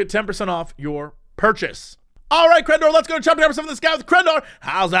 to get 10% off your purchase. All right, Crendor, let's go to chapter number 7 of the Scout with Crendor.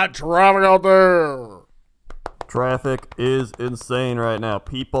 How's that traffic out there? Traffic is insane right now.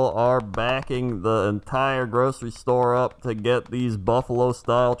 People are backing the entire grocery store up to get these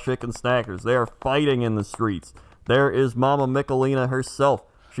Buffalo-style chicken snackers. They are fighting in the streets. There is Mama Michelina herself.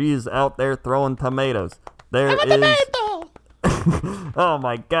 She is out there throwing tomatoes. Oh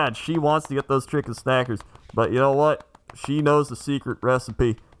my God, she wants to get those chicken snackers. But you know what? She knows the secret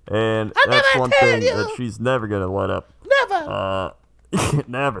recipe, and that's one thing that she's never gonna let up.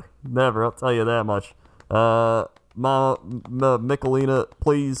 Never. Never. I'll tell you that much. Mama Michelina,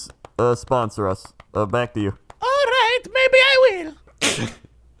 please sponsor us. Back to you. All right, maybe I will.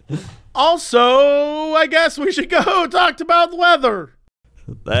 Also, I guess we should go talk about the weather.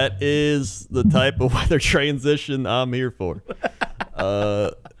 That is the type of weather transition I'm here for.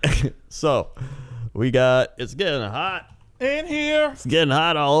 So, it's getting hot in here. It's getting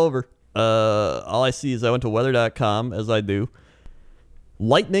hot all over. All I see is I went to weather.com, as I do.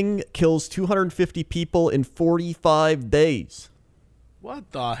 Lightning kills 250 people in 45 days. What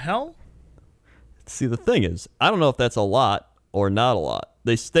the hell? See, the thing is, I don't know if that's a lot or not a lot.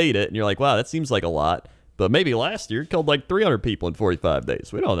 They state it, and you're like, wow, that seems like a lot. But maybe last year it killed like 300 people in 45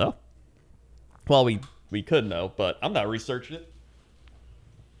 days. We don't know. Well, we could know, but I'm not researching it.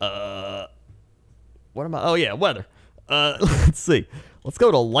 What am I? Oh, yeah, weather. Let's see. Let's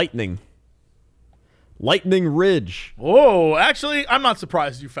go to lightning. Lightning Ridge. Whoa, actually, I'm not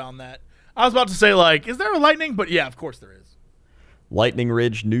surprised you found that. I was about to say, like, is there a lightning? But yeah, of course there is. Lightning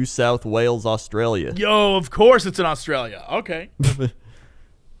Ridge, New South Wales, Australia. Yo, of course it's in Australia. Okay.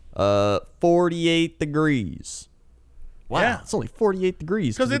 48 degrees. Wow, yeah. It's only 48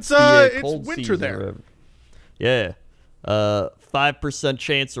 degrees. Because it's cold winter there. Yeah. 5%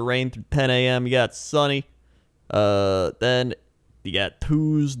 chance of rain through 10 a.m. You got sunny. Then you got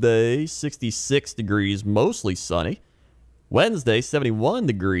Tuesday, 66 degrees, mostly sunny. Wednesday, 71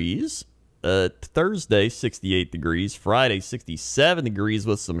 degrees. Thursday, 68 degrees. Friday, 67 degrees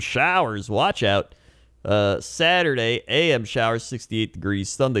with some showers. Watch out. Saturday, AM showers, 68 degrees.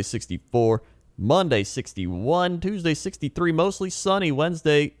 Sunday, 64. Monday, 61. Tuesday, 63, mostly sunny.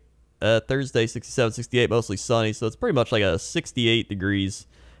 Wednesday, Thursday, 67, 68, mostly sunny. So it's pretty much like a 68 degrees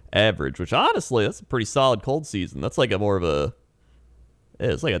average, which honestly, that's a pretty solid cold season. That's like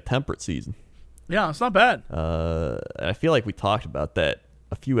it's like a temperate season. Yeah, it's not bad. I feel like we talked about that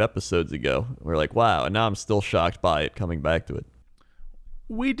a few episodes ago. We're like, wow, and now I'm still shocked by it coming back to it.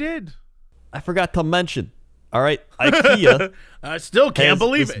 We did. I forgot to mention. All right, IKEA. I still can't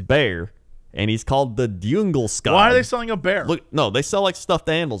believe this it. Bear, and he's called the Djungelskog. Why are they selling a bear? Look, no, they sell like stuffed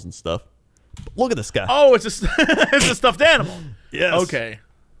animals and stuff. Look at this guy. Oh, it's a stuffed animal. Yes. Okay.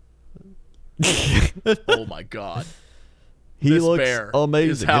 Oh my God. He this looks bear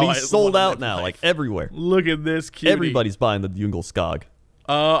amazing. And he's sold out now, life. like everywhere. Look at this cutie. Everybody's buying the Djungelskog.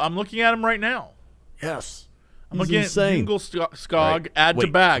 I'm looking at them right now. Yes. I'm He's looking insane. at Skog, Right. add to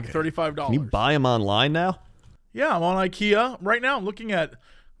Wait, bag, okay. $35. Can you buy them online now? Yeah, I'm on IKEA right now. I'm looking at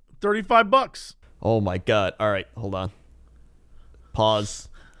 $35. Oh my god. All right, hold on. Pause.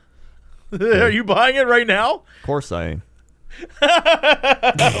 Are you buying it right now? Of course I am.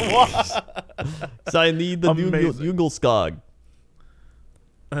 So I need the Amazing. Jungelskog.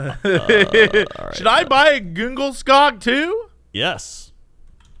 Should I buy a Gungelskog too? Yes.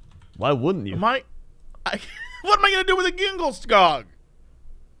 Why wouldn't you? What am I gonna do with a Gungelskog?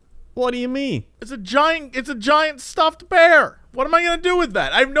 What do you mean? It's a giant stuffed bear. What am I gonna do with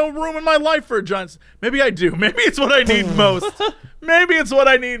that? I have no room in my life for a giant. Maybe I do. Maybe it's what I need most. Maybe it's what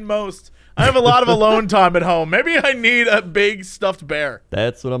I need most. I have a lot of alone time at home. Maybe I need a big stuffed bear.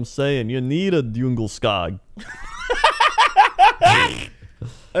 That's what I'm saying. You need a Jungelskog.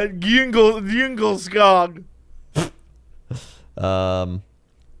 A Gungelskog. All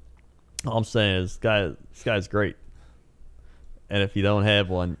I'm saying is this guy's great. And if you don't have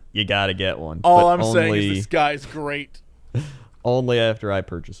one, you gotta get one. All But I'm saying is this guy's great. only after I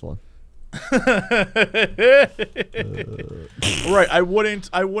purchase one. Right, I wouldn't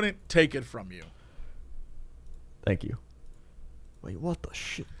take it from you. Thank you. Wait, what the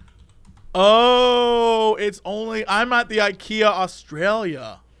shit? Oh, I'm at the IKEA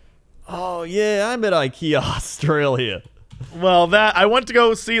Australia. Oh yeah, I'm at IKEA Australia. Well, I went to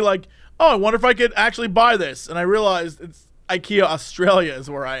go see I wonder if I could actually buy this, and I realized it's IKEA Australia is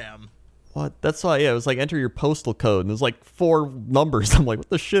where I am. What? That's why, yeah, it was like enter your postal code, and there's like 4 numbers. I'm like, what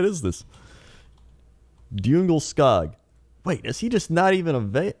the shit is this? Jungelskog. Wait, is he just not even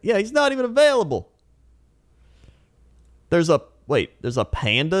available? Yeah, he's not even available. There's a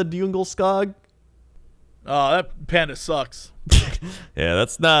panda Jungelskog? Oh, that panda sucks. Yeah,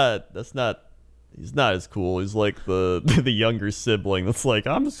 that's not, he's not as cool. He's like the younger sibling that's like,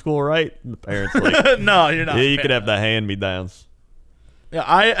 I'm just cool, right? And the parents like, No, you're not. yeah, you panda. could have the hand-me-downs. Yeah,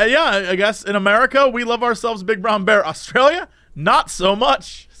 I guess in America we love ourselves Big Brown Bear. Australia, not so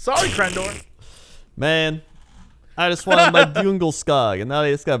much. Sorry, Krendor. Man, I just wanted my Jungelskog, and now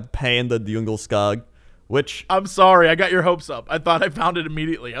they just got Panda Jungelskog, which, I'm sorry, I got your hopes up. I thought I found it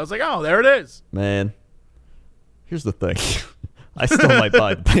immediately. I was like, oh, there it is. man, here's the thing. I still might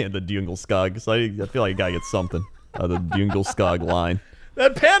buy the Panda Jungelskog, because I feel like I gotta get something out of the Jungelskog line.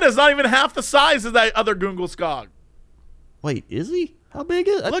 That panda's not even half the size of that other Gungelskog. Wait, is he? How big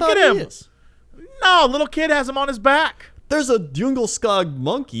is? I Look thought at he him. is. No, little kid has him on his back. There's a Jungelskog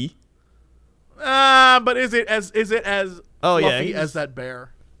monkey. But is it as Oh, yeah, fluffy he's- as that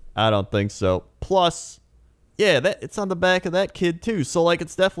bear? I don't think so. Plus, yeah, it's on the back of that kid too. So like,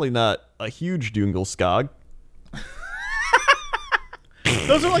 it's definitely not a huge Jungelskog.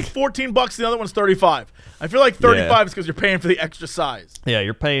 Those are like $14. The other one's $35. I feel like $35 Yeah. is because you're paying for the extra size. Yeah,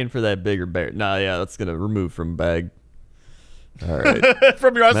 you're paying for that bigger bear. Nah, yeah, that's gonna remove from bag. All right.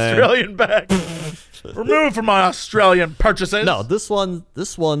 From your Australian bag. Removed from my Australian purchases. No, this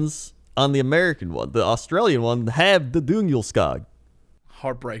one's on the American one. The Australian one have the Jungelskog.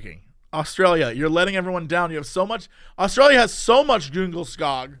 Heartbreaking. Australia, you're letting everyone down. You have so much. Australia has so much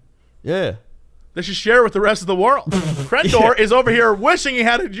Gungelskog. Yeah. They should share with the rest of the world. Krendor is over here wishing he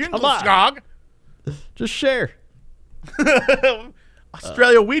had a on. Gungelskog. Just share.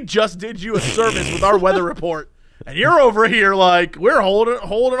 Australia, we just did you a service with our weather report. And you're over here like, we're holding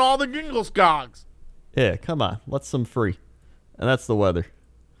all the Gungelskogs. Yeah, come on. Let's some free. And that's the weather.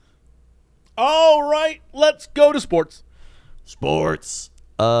 All right, let's go to sports. Sports.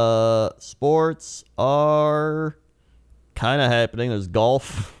 Sports are kind of happening. There's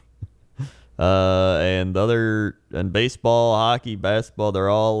golf. And baseball, hockey, basketball, they're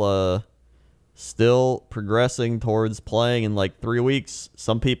all still progressing towards playing in like 3 weeks.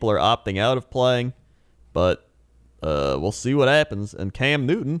 Some people are opting out of playing, but we'll see what happens. And Cam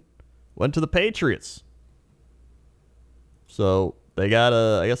Newton went to the Patriots. So they got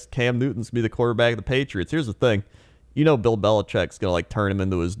I guess Cam Newton's gonna be the quarterback of the Patriots. Here's the thing. You know Bill Belichick's gonna like turn him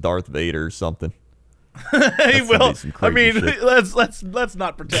into his Darth Vader or something. He gonna will. be some I crazy mean, shit. let's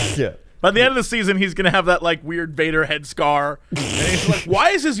not pretend. Yeah. By the end of the season, he's gonna have that like weird Vader head scar. And he's like,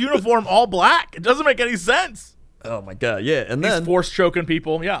 why is his uniform all black? It doesn't make any sense. Oh my god, yeah. And He's then force choking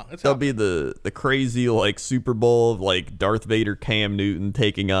people. Yeah, it's there'll be the crazy like Super Bowl of like Darth Vader Cam Newton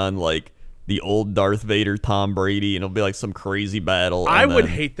taking on like the old Darth Vader Tom Brady, and it'll be like some crazy battle. I and would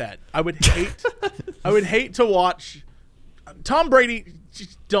then- hate that. I would hate to watch Tom Brady.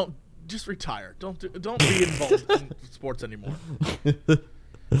 Just retire. Don't be involved in sports anymore.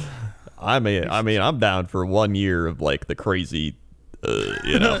 I mean, I'm down for 1 year of like the crazy,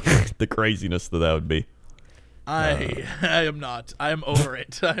 the craziness that would be. I am not. I am over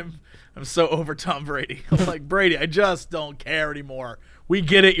it. I'm so over Tom Brady. I'm like, Brady, I just don't care anymore. We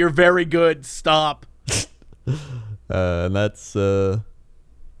get it. You're very good. Stop. And that's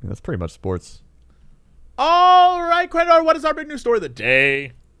pretty much sports. All right, Quendor, what is our big news story of the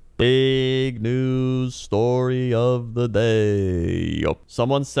day? Big news story of the day.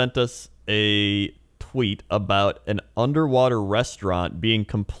 Someone sent us a tweet about an underwater restaurant being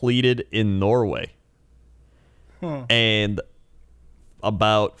completed in Norway. And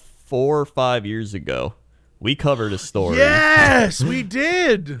about 4 or 5 years ago, we covered a story. Yes, we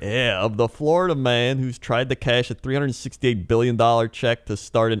did. Yeah, of the Florida man who's tried to cash a $368 billion check to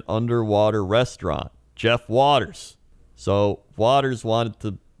start an underwater restaurant, Jeff Waters. So Waters wanted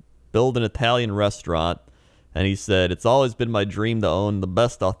to build an Italian restaurant, and he said, "It's always been my dream to own the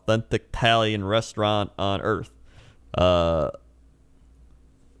best authentic Italian restaurant on earth."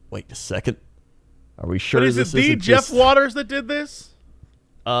 Wait a second. Are we sure But is this it the isn't Jeff just... Waters that did this?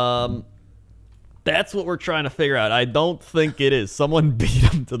 That's what we're trying to figure out. I don't think it is. Someone beat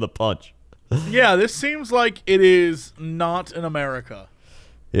him to the punch. Yeah, this seems like it is not in America.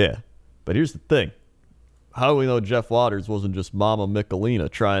 Yeah, but here's the thing. How do we know Jeff Waters wasn't just Mama Michelina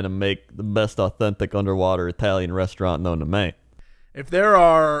trying to make the best authentic underwater Italian restaurant known to man? If there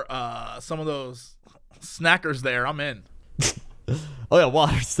are some of those snackers there, I'm in. Oh yeah,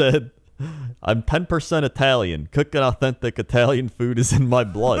 Waters said, "I'm 10% Italian. Cooking authentic Italian food is in my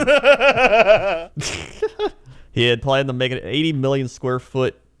blood." He had planned to make an 80 million square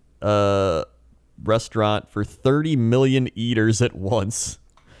foot restaurant for 30 million eaters at once.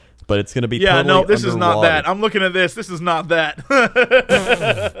 But it's going to be totally this is not underwater. that. I'm looking at this. This is not that.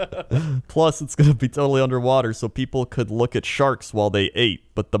 Plus, it's going to be totally underwater, so people could look at sharks while they ate,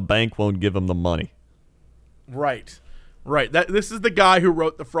 but the bank won't give them the money. Right. This is the guy who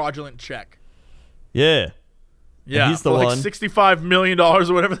wrote the fraudulent check. Yeah. Yeah, he's the for like one. $65 million or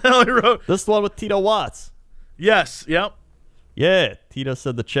whatever the hell he wrote. This is the one with Tito Watts. Yes, yep. Yeah, Tito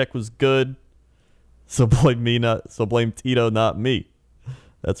said the check was good, so blame Tito, not me.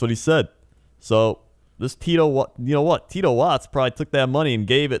 That's what he said. So this Tito, you know what? Tito Watts probably took that money and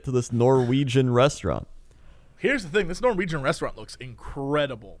gave it to this Norwegian restaurant. Here's the thing. This Norwegian restaurant looks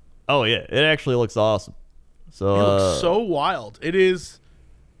incredible. Oh yeah, it actually looks awesome. So It looks so wild. It is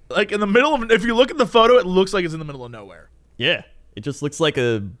like in the middle of, if you look at the photo, it looks like it's in the middle of nowhere. yeah, it just looks like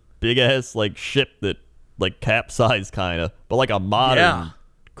a big ass like ship that like capsized kind of, but like a modern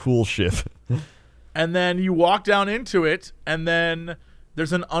cool ship. And then you walk down into it, and then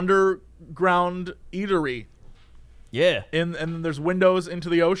there's an underground eatery. Yeah. And there's windows into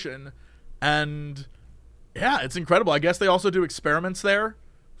the ocean. And yeah, it's incredible. I guess they also do experiments there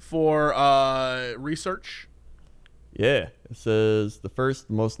for research. Yeah. It says the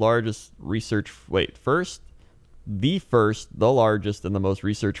largest, and the most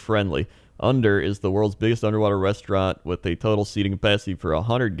research friendly. Under is the world's biggest underwater restaurant with a total seating capacity for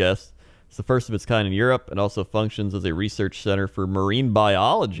 100 guests. It's the first of its kind in Europe and also functions as a research center for marine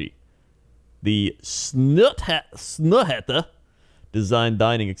biology. The Snøhetta design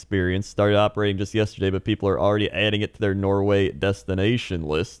dining experience started operating just yesterday, but people are already adding it to their Norway destination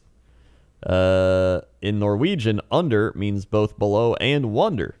list. In Norwegian, under means both below and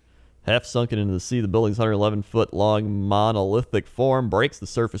wonder. Half sunken into the sea, the building's 111-foot long monolithic form breaks the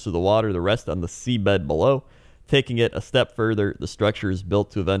surface of the water, the rest on the seabed below. Taking it a step further, the structure is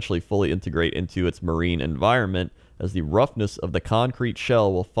built to eventually fully integrate into its marine environment, as the roughness of the concrete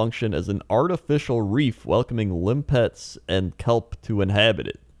shell will function as an artificial reef welcoming limpets and kelp to inhabit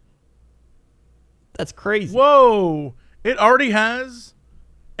it. That's crazy. Whoa! It already has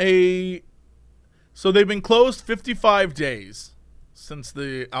a... So they've been closed 55 days since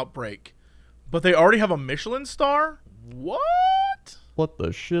the outbreak, but they already have a Michelin star? What? What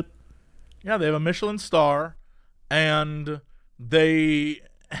the shit? Yeah, they have a Michelin star, and they...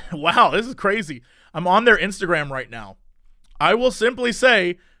 Wow, this is crazy. I'm on their Instagram right now. I will simply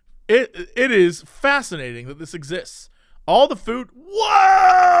say it is fascinating that this exists. All the food...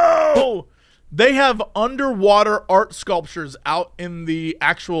 Whoa! They have underwater art sculptures out in the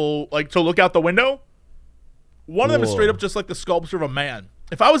actual... Like, to look out the window. One of them is straight up just like the sculpture of a man.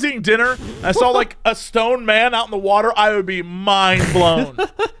 If I was eating dinner and I saw like a stone man out in the water, I would be mind blown.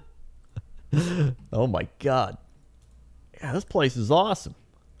 Oh my god. Yeah, this place is awesome.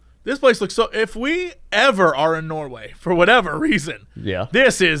 This place looks so... If we ever are in Norway, for whatever reason, Yeah.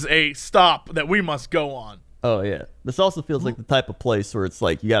 this is a stop that we must go on. Oh yeah. This also feels like the type of place where it's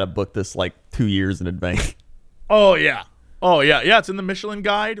like you got to book this like 2 years in advance. Oh, yeah. Oh, yeah. Yeah, it's in the Michelin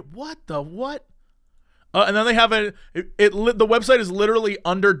Guide. What the what? And then they have the website is literally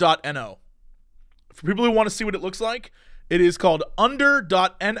under.no. For people who want to see what it looks like, it is called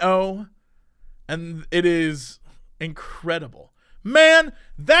under.no, and it is incredible. Man,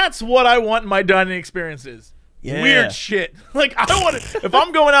 that's what I want in my dining experiences. Yeah. Weird shit. Like, I want to, if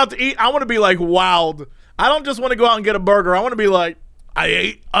I'm going out to eat, I want to be like wowed. I don't just want to go out and get a burger. I want to be like, I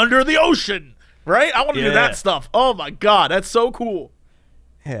ate under the ocean, right? I want to do that stuff. Oh my God, that's so cool.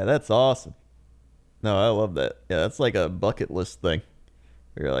 Yeah, that's awesome. No, I love that. Yeah, that's like a bucket list thing.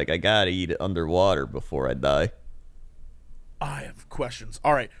 You're like, I gotta eat it underwater before I die. I have questions.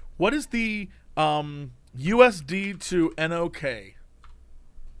 All right, what is the USD to NOK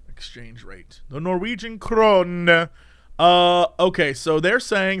exchange rate? The Norwegian krone. Okay, so they're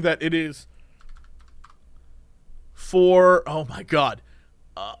saying that it is for, oh my God,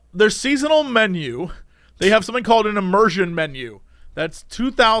 their seasonal menu. They have something called an immersion menu. That's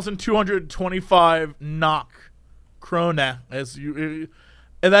 2,225 NOK krone, and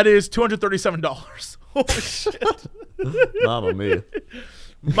that is $237. Holy shit! Mamma mia.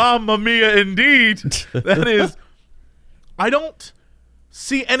 Mamma mia, indeed. That is. I don't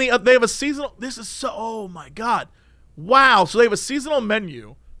see any. They have a seasonal. This is so. Oh my God! Wow. So they have a seasonal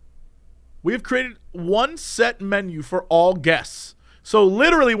menu. We have created one set menu for all guests. So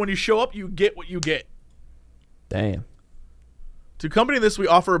literally, when you show up, you get what you get. Damn. To accompany this, we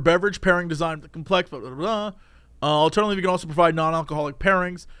offer a beverage pairing design with the complex, blah, blah, blah. Alternatively, we can also provide non-alcoholic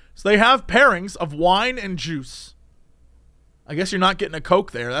pairings. So they have pairings of wine and juice. I guess you're not getting a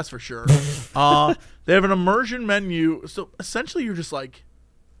Coke there, that's for sure. They have an immersion menu. So essentially, you're just like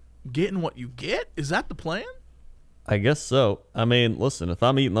getting what you get? Is that the plan? I guess so. I mean, listen, if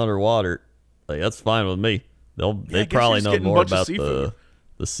I'm eating underwater, like, that's fine with me. They probably know more about the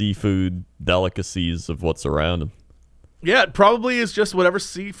seafood delicacies of what's around them. Yeah, it probably is just whatever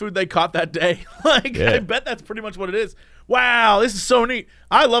seafood they caught that day. I bet that's pretty much what it is. Wow, this is so neat.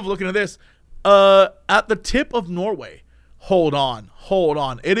 I love looking at this. At the tip of Norway. Hold on.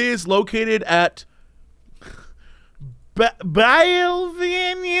 It is located at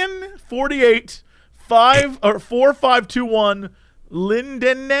Bælvinien 48 4521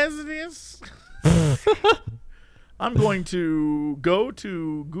 Lindenesnes. I'm going to go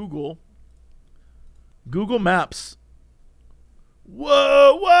to Google Maps.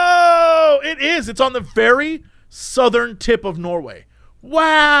 Whoa! It is. It's on the very southern tip of Norway.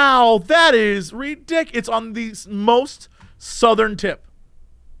 Wow, that is ridiculous. It's on the most southern tip.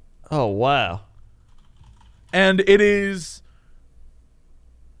 Oh, wow. And it is,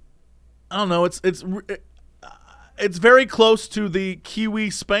 I don't know, it's very close to the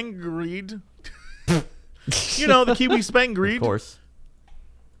Kiwi Spangereed. You know, the Kiwi Spangereed. Of course.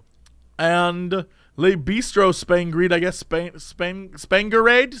 And Le Bistro Spangereed, I guess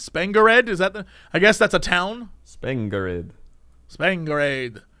Spangereed, is that I guess that's a town? Spangereed.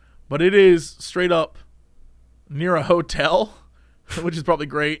 But it is straight up near a hotel, which is probably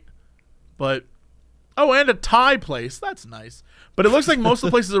great. But and a Thai place. That's nice. But it looks like most of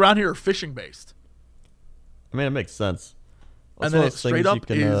the places around here are fishing based. I mean, it makeks sense. And then it straight up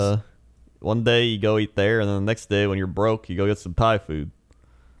is one day you go eat there, and then the next day when you're broke, you go get some Thai food.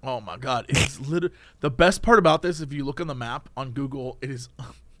 Oh my God. It's literally the best part about this. If you look on the map on Google, it is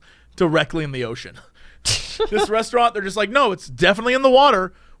directly in the ocean. This restaurant, they're just like, no, it's definitely in the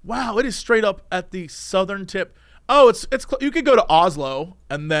water. Wow. It is straight up at the southern tip. Oh, it's you could go to Oslo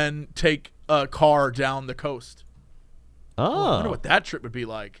and then take a car down the coast. Oh. I wonder what that trip would be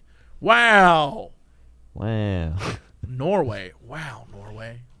like. Wow. Norway. Wow,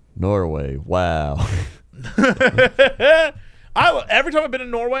 Norway. Wow. Every time I've been in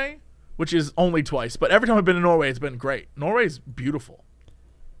Norway, which is only twice, but every time I've been in Norway, it's been great. Norway's beautiful.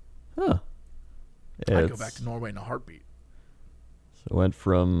 Huh. Yeah, I'd go back to Norway in a heartbeat. So it went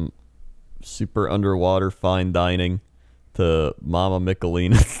from super underwater fine dining to Mama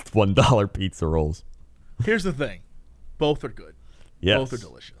Michelina's $1 pizza rolls. Here's the thing. Both are good. Yes. Both are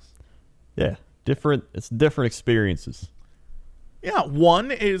delicious. Yeah. It's different experiences. Yeah,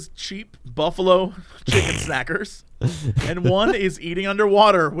 one is cheap buffalo chicken snackers, and one is eating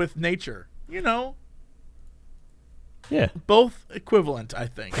underwater with nature. You know? Yeah. Both equivalent, I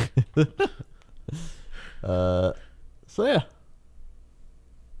think. So, yeah.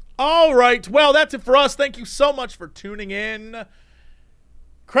 All right. Well, that's it for us. Thank you so much for tuning in.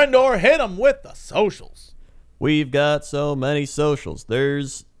 Crendor, hit them with the socials. We've got so many socials.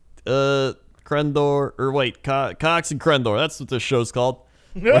 There's Cox and Crendor. That's what this show's called.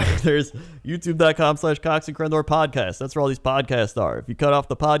 There's youtube.com/Cox and Crendor podcast. That's where all these podcasts are. If you cut off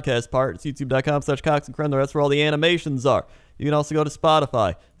the podcast part, it's youtube.com/Cox and Crendor. That's where all the animations are. You can also go to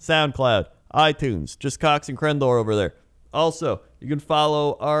Spotify, SoundCloud, iTunes, just Cox and Crendor over there. Also, You can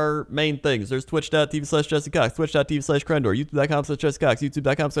follow our main things. There's twitch.tv/JesseCox, twitch.tv/Crendor, youtube.com/JesseCox,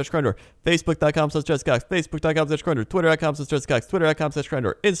 youtube.com/Crendor, facebook.com/JesseCox, facebook.com/Crendor, twitter.com/JesseCox,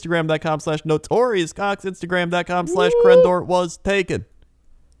 twitter.com/Crendor, instagram.com/NotoriousCox, instagram.com/Crendor was taken.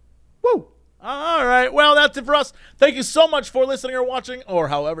 Woo! All right. Well, that's it for us. Thank you so much for listening or watching, or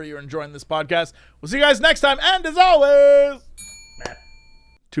however you're enjoying this podcast. We'll see you guys next time. And as always,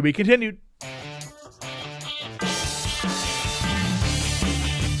 to be continued.